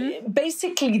 That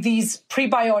basically these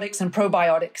prebiotics and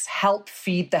probiotics help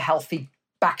feed the healthy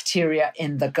bacteria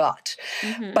in the gut.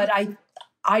 But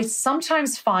I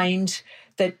sometimes find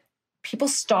that people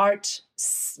start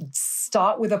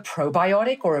with a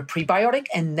probiotic or a prebiotic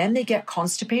and then they get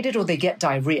constipated or they get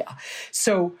diarrhea.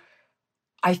 So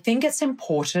I think it's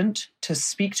important to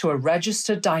speak to a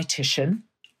registered dietitian.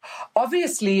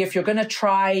 Obviously, if you're going to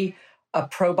try a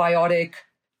probiotic,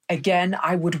 again,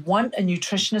 I would want a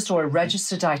nutritionist or a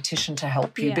registered dietitian to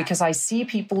help you because I see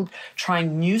people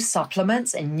trying new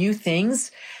supplements and new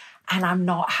things, and I'm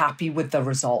not happy with the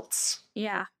results.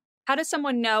 Yeah. How does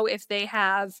someone know if they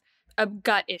have a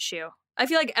gut issue? I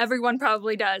feel like everyone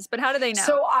probably does, but how do they know?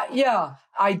 So,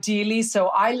 ideally. So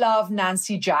I love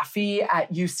Nancy Jaffe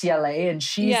at UCLA, and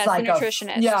she's like a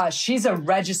nutritionist. She's a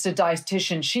registered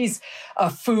dietitian. She's a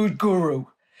food guru.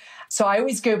 So I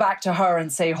always go back to her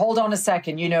and say, hold on a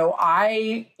second,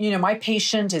 my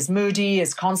patient is moody,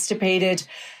 is constipated.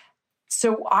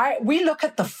 So we look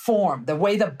at the form, the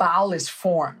way the bowel is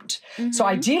formed. So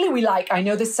ideally I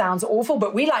know this sounds awful,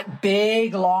 but we like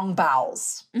big, long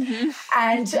bowels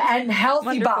and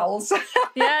healthy bowels.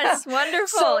 Yes,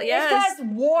 wonderful. So if there's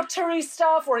watery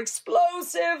stuff or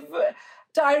explosive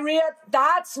diarrhea,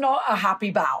 that's not a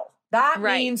happy bowel. That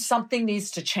means something needs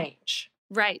to change.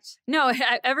 Right. No,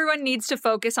 everyone needs to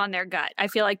focus on their gut. I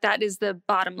feel like that is the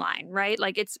bottom line, right?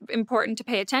 Like it's important to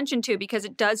pay attention to because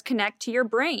it does connect to your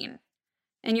brain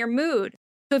and your mood.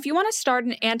 So if you want to start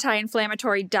an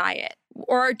anti-inflammatory diet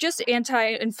or just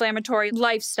anti-inflammatory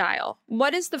lifestyle,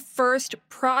 what is the first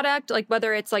product, like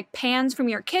whether it's like pans from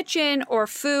your kitchen or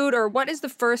food, or what is the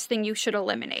first thing you should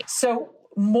eliminate? So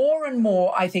more and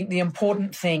more, I think the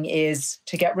important thing is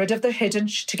to get rid of the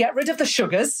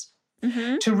sugars,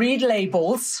 to read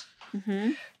labels,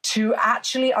 to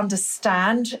actually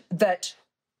understand that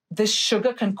this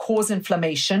sugar can cause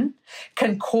inflammation,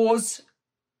 can cause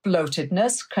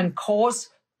bloatedness, can cause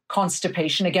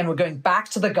constipation. Again, we're going back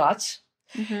to the gut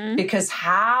because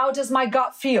how does my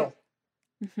gut feel?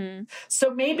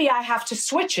 So maybe I have to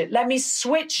switch it. Let me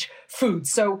switch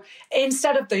foods. So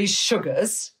instead of these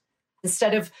sugars,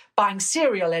 instead of buying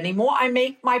cereal anymore, I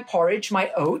make my porridge,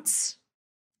 my oats,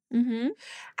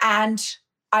 and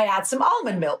I add some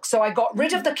almond milk. So I got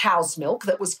rid of the cow's milk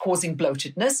that was causing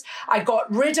bloatedness. I got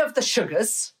rid of the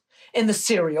sugars in the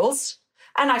cereals,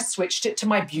 and I switched it to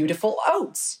my beautiful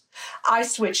oats. I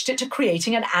switched it to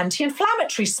creating an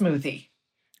anti-inflammatory smoothie.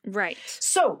 Right.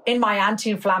 So in my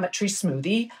anti-inflammatory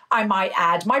smoothie, I might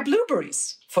add my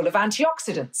blueberries full of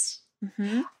antioxidants.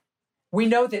 We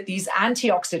know that these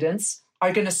antioxidants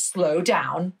are going to slow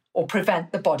down or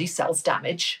prevent the body cells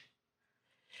damage.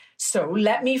 So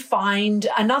let me find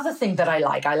another thing that I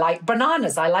like. I like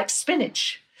bananas. I like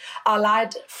spinach. I'll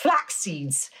add flax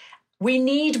seeds. We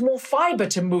need more fiber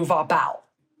to move our bowel.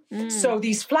 So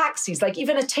these flax seeds, like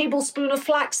even a tablespoon of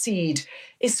flaxseed,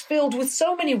 is filled with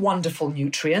so many wonderful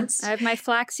nutrients. I have my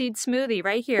flaxseed smoothie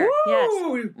right here.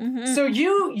 Woo! Yes. So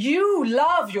you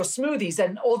love your smoothies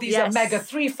and all these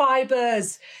omega-3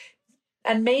 fibers.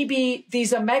 And maybe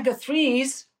these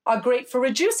omega-3s are great for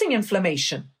reducing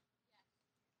inflammation.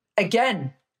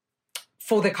 Again,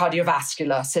 for the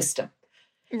cardiovascular system.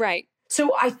 Right.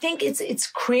 So I think it's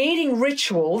creating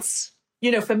rituals.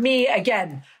 For me,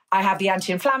 again, I have the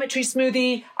anti-inflammatory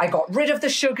smoothie. I got rid of the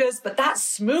sugars, but that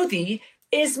smoothie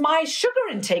is my sugar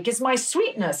intake, is my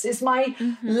sweetness, is my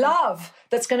love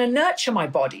that's going to nurture my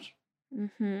body.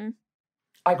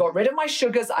 I got rid of my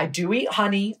sugars. I do eat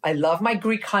honey. I love my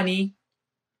Greek honey.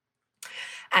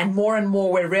 And more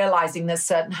we're realizing that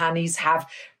certain honeys have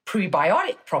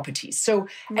prebiotic properties. So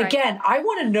again, I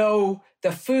want to know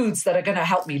the foods that are going to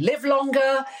help me live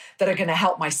longer, that are going to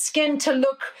help my skin to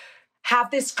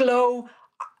have this glow,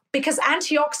 because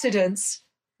antioxidants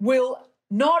will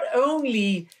not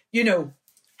only,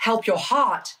 help your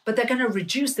heart, but they're going to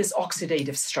reduce this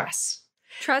oxidative stress.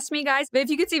 Trust me, guys. If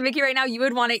you could see Vicky right now, you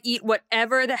would want to eat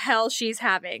whatever the hell she's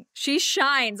having. She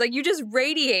shines. Like, you just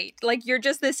radiate. Like, you're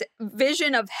just this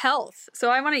vision of health. So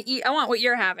I want to eat. I want what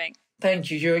you're having. Thank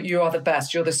you. You are the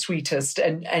best. You're the sweetest.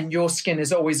 And your skin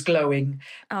is always glowing.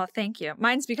 Oh, thank you.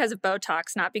 Mine's because of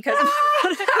Botox, not because of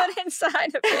what I put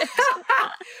inside of it.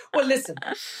 Well, listen,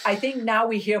 I think now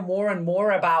we hear more and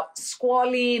more about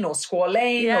squalene or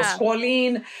squalane or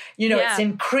squalene. You know, it's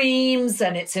in creams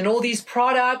and it's in all these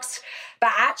products.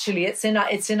 But actually, it's in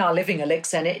our living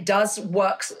elixir, and it does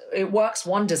works. It works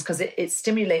wonders because it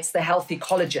stimulates the healthy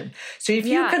collagen. So if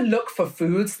you can look for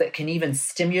foods that can even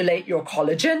stimulate your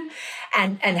collagen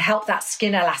and help that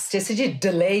skin elasticity,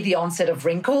 delay the onset of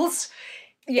wrinkles,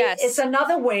 it's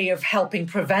another way of helping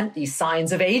prevent these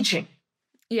signs of aging.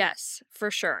 Yes, for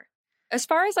sure. As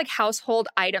far as like household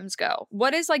items go,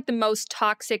 what is like the most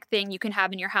toxic thing you can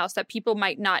have in your house that people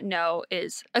might not know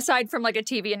is, aside from like a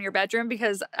TV in your bedroom,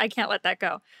 because I can't let that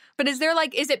go. But is there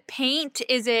like, is it paint?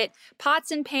 Is it pots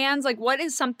and pans? Like, what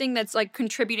is something that's like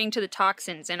contributing to the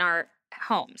toxins in our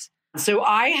homes? So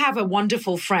I have a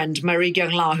wonderful friend, Marie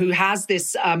Gerlin, who has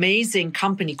this amazing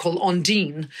company called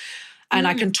Ondine. And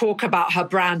I can talk about her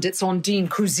brand. It's Ondine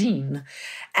Cuisine.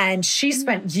 And she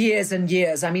spent years and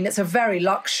years. I mean, it's a very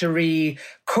luxury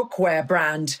cookware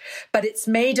brand, but it's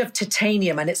made of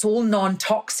titanium and it's all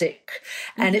non-toxic.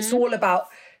 And it's all about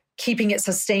keeping it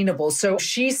sustainable. So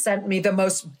she sent me the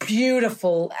most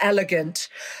beautiful, elegant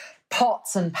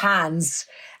pots and pans.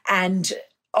 And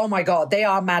oh my God, they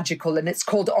are magical. And it's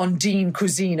called Ondine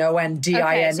Cuisine, Ondine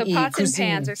Okay, so pots Cuisine.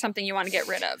 and pans are something you want to get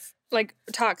rid of. Like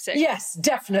toxic. Yes,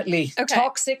 definitely. Okay.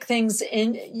 Toxic things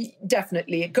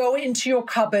definitely go into your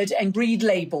cupboard and read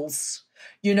labels,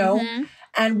 you know?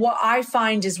 And what I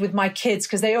find is with my kids,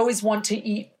 because they always want to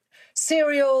eat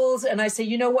cereals, and I say,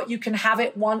 you know what, you can have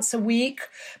it once a week,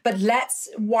 but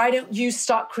why don't you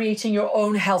start creating your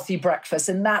own healthy breakfast?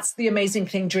 And that's the amazing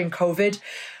thing during COVID.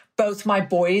 Both my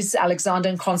boys, Alexander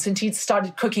and Constantine,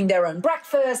 started cooking their own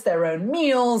breakfast, their own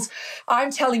meals.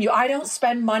 I'm telling you, I don't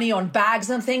spend money on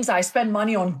bags and things. I spend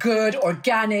money on good,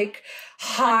 organic,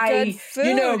 high,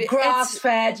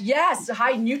 grass-fed,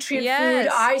 high nutrient food.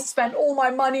 I spend all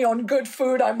my money on good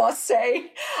food, I must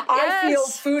say. I feel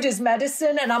food is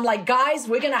medicine. And I'm like, guys,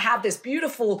 we're going to have this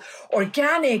beautiful,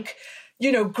 organic,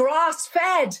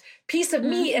 grass-fed piece of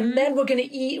meat, and then we're going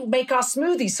to make our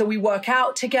smoothies. So we work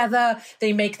out together.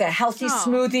 They make their healthy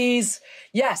smoothies.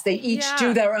 Yes, they each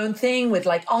do their own thing with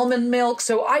like almond milk.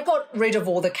 So I got rid of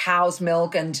all the cow's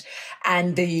milk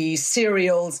and the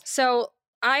cereals. So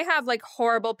I have like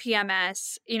horrible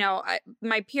PMS.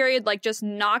 My period like just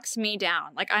knocks me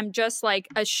down. Like I'm just like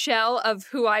a shell of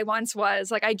who I once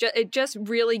was. Like it just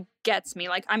really gets me.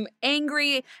 Like I'm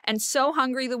angry and so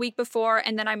hungry the week before,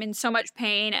 and then I'm in so much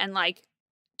pain and like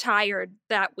tired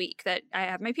that week that I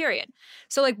have my period.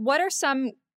 So like, what are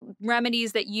some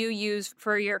remedies that you use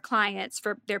for your clients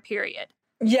for their period?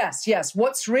 Yes.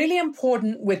 What's really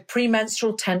important with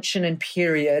premenstrual tension and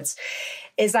periods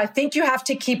is I think you have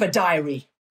to keep a diary.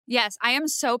 Yes, I am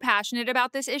so passionate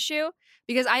about this issue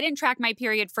because I didn't track my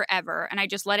period forever and I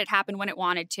just let it happen when it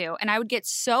wanted to. And I would get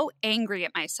so angry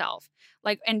at myself,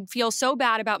 and feel so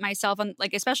bad about myself, and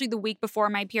especially the week before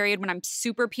my period when I'm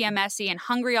super PMSy and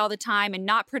hungry all the time and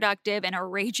not productive and a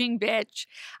raging bitch.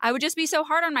 I would just be so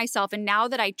hard on myself. And now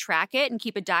that I track it and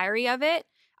keep a diary of it,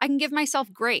 I can give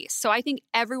myself grace. So I think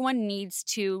everyone needs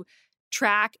to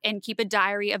track and keep a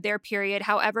diary of their period,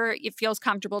 however it feels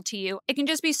comfortable to you. It can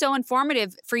just be so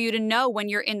informative for you to know when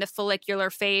you're in the follicular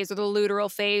phase or the luteal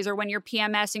phase, or when you're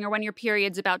PMSing, or when your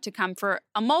period's about to come, for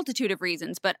a multitude of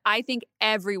reasons. But I think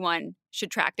everyone should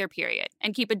track their period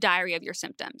and keep a diary of your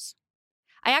symptoms.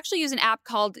 I actually use an app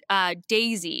called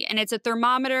Daisy, and it's a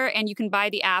thermometer, and you can buy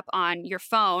the app on your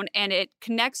phone, and it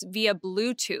connects via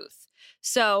Bluetooth.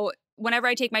 So whenever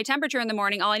I take my temperature in the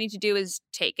morning, all I need to do is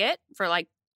take it for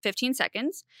 15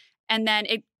 seconds, and then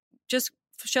it just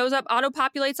shows up,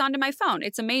 auto-populates onto my phone.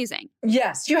 It's amazing.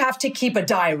 Yes, you have to keep a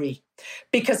diary,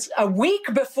 because a week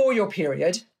before your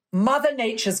period, Mother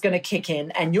Nature's going to kick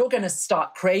in and you're going to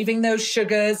start craving those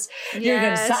sugars.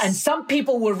 Yes. And some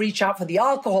people will reach out for the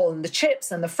alcohol and the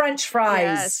chips and the French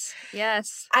fries.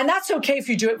 Yes. And that's okay if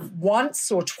you do it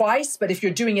once or twice. But if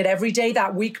you're doing it every day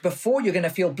that week before, you're going to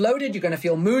feel bloated. You're going to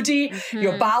feel moody.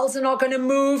 Your bowels are not going to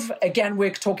move. Again,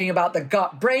 we're talking about the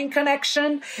gut-brain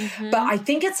connection. But I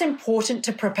think it's important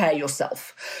to prepare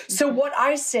yourself. So what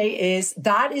I say is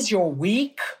that is your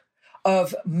week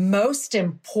of most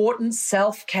important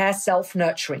self-care,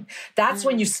 self-nurturing. That's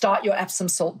when you start your Epsom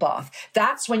salt bath.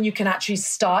 That's when you can actually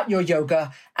start your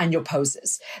yoga and your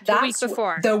poses. That's the week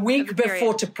before. The week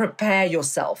before to prepare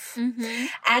yourself.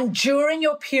 And during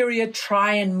your period,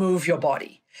 try and move your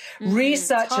body.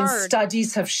 Research and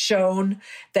studies have shown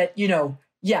that,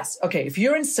 yes, okay, if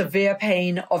you're in severe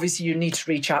pain, obviously you need to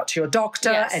reach out to your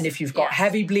doctor. Yes. And if you've got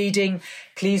heavy bleeding,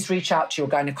 please reach out to your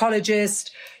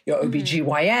gynecologist, your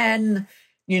OBGYN,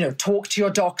 talk to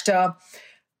your doctor.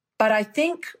 But I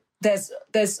think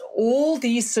there's all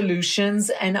these solutions.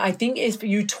 And I think if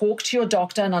you talk to your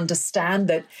doctor and understand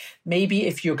that maybe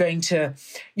if you're going to,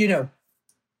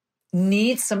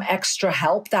 need some extra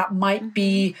help, that might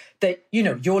be that,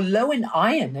 you're low in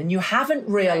iron and you haven't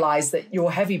realized that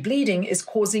your heavy bleeding is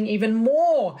causing even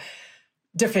more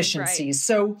deficiencies.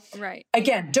 So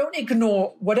again, don't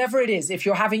ignore whatever it is. If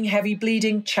you're having heavy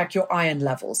bleeding, check your iron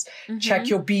levels, check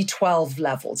your B12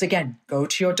 levels. Again, go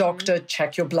to your doctor,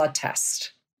 check your blood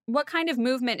test. What kind of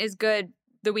movement is good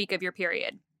the week of your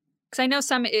period? Because I know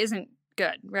some isn't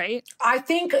good, right? I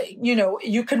think,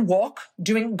 you can walk,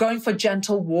 going for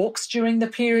gentle walks during the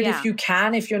period if you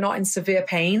can, if you're not in severe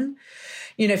pain.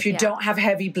 If you don't have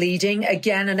heavy bleeding,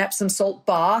 again, an Epsom salt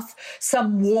bath,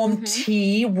 some warm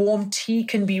tea. Warm tea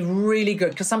can be really good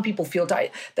because some people feel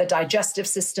their digestive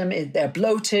system, they're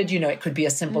bloated. It could be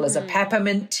as simple as a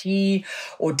peppermint tea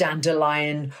or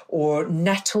dandelion or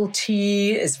nettle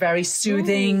tea is very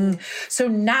soothing. So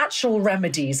natural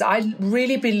remedies. I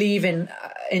really believe in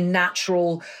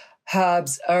natural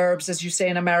herbs, as you say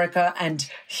in America, and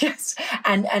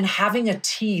having a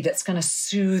tea that's going to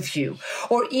soothe you.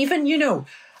 Or even,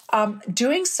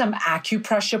 doing some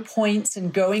acupressure points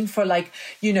and going for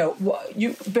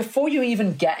before you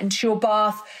even get into your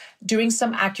bath, doing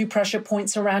some acupressure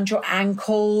points around your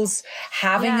ankles,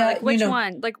 having which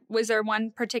one? Was there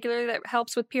one particular that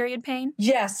helps with period pain?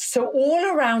 Yes. So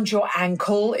all around your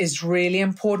ankle is really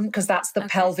important because that's the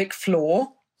pelvic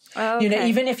floor. Oh, okay.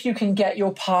 Even if you can get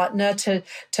your partner to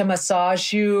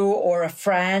massage you or a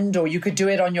friend, or you could do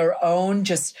it on your own,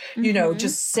 just,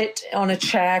 just sit on a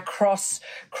chair, cross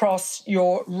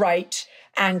your right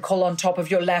ankle on top of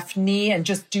your left knee and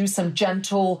just do some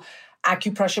gentle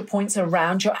acupressure points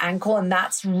around your ankle. And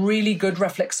that's really good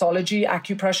reflexology,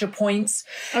 acupressure points.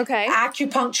 Okay.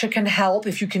 Acupuncture can help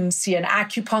if you can see an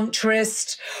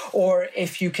acupuncturist, or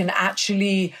if you can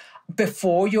actually,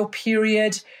 before your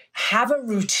period, have a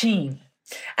routine.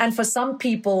 And for some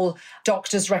people,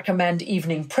 doctors recommend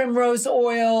evening primrose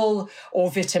oil or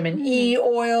vitamin E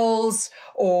oils,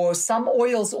 or some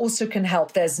oils also can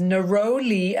help. There's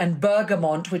neroli and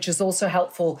bergamot, which is also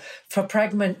helpful for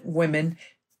pregnant women.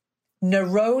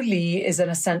 Neroli is an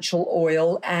essential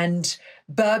oil, and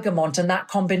bergamot, and that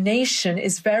combination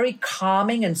is very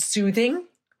calming and soothing.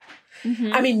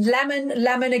 I mean,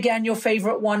 lemon, again, your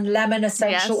favorite one, lemon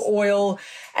essential oil.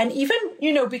 And even,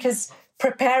 because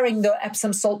preparing the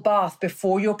Epsom salt bath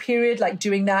before your period,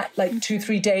 doing that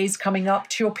 2-3 days coming up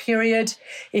to your period,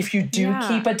 if you do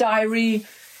keep a diary,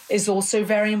 is also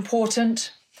very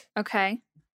important. Okay,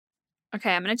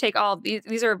 I'm going to take all of these.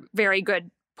 These are very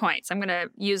good points. I'm going to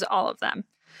use all of them.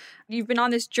 You've been on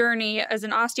this journey as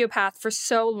an osteopath for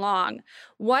so long.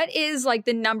 What is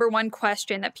the number one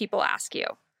question that people ask you?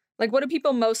 What do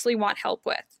people mostly want help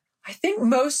with? I think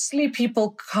mostly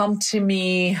people come to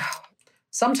me.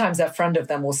 Sometimes a friend of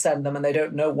them will send them and they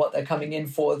don't know what they're coming in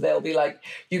for. They'll be like,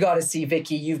 you got to see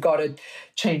Vicky. You've got to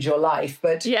change your life.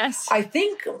 But yes, I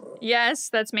think. Yes,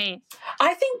 that's me.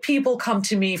 I think people come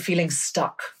to me feeling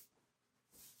stuck.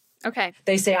 Okay.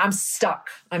 They say, I'm stuck.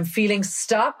 I'm feeling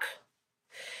stuck.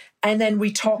 And then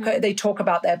we talk, they talk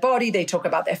about their body, they talk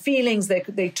about their feelings,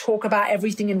 they talk about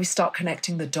everything, and we start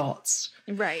connecting the dots.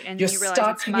 Right. And you're you realize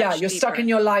stuck. it's much You're deeper. stuck in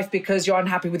your life because you're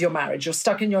unhappy with your marriage. You're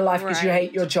stuck in your life because you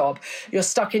hate your job. You're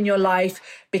stuck in your life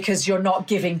because you're not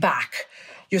giving back.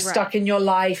 You're stuck in your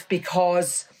life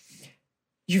because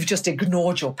you've just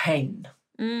ignored your pain.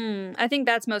 I think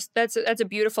that's a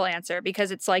beautiful answer,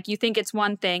 because it's you think it's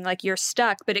one thing, you're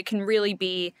stuck, but it can really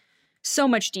be so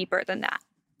much deeper than that,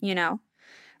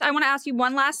 I want to ask you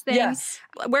one last thing. Yes.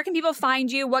 Where can people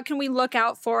find you? What can we look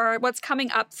out for? What's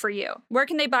coming up for you? Where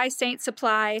can they buy Saint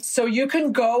Supply? So you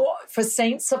can go for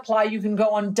Saint Supply. You can go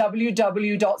on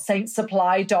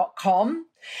www.saintsupply.com,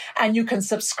 and you can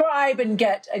subscribe and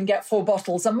get 4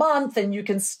 bottles a month, and you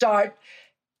can start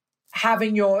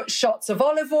having your shots of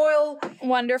olive oil.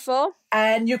 Wonderful.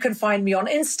 And you can find me on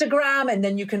Instagram, and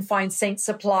then you can find Saint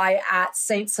Supply at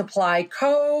Saint Supply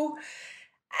Co.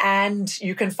 And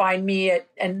you can find me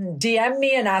and DM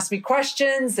me and ask me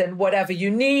questions and whatever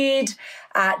you need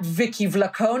at Vicky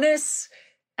Vlachonis.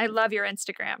 I love your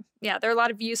Instagram. Yeah, there are a lot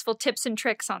of useful tips and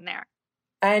tricks on there.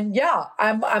 And yeah,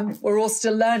 we're all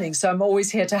still learning, so I'm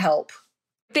always here to help.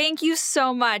 Thank you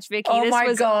so much, Vicky. Oh this my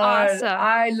was God. awesome.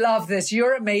 I love this.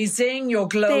 You're amazing. You're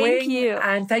glowing. Thank you.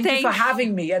 And thank you for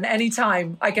having me. And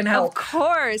anytime I can help. Of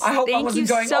course. I hope I wasn't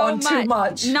going on too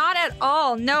much. Not at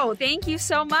all. No, thank you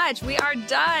so much. We are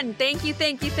done. Thank you.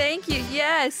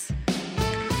 Yes.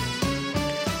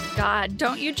 God,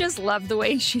 don't you just love the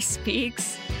way she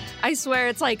speaks? I swear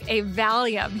it's like a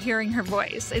Valium hearing her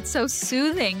voice. It's so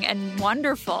soothing and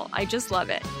wonderful. I just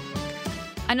love it.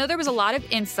 I know there was a lot of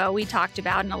info we talked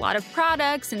about and a lot of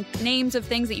products and names of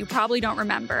things that you probably don't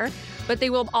remember, but they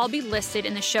will all be listed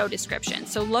in the show description.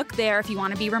 So look there if you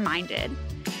want to be reminded.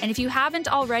 And if you haven't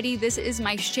already, this is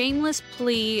my shameless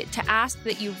plea to ask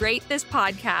that you rate this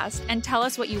podcast and tell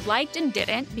us what you liked and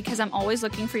didn't, because I'm always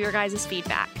looking for your guys'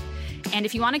 feedback. And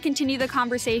if you want to continue the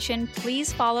conversation,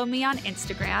 please follow me on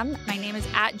Instagram. My name is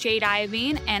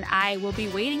 @JadeIovine, and I will be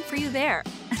waiting for you there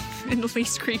in the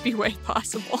least creepy way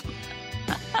possible.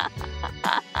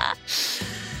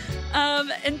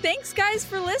 And thanks, guys,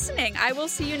 for listening. I will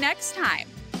see you next time.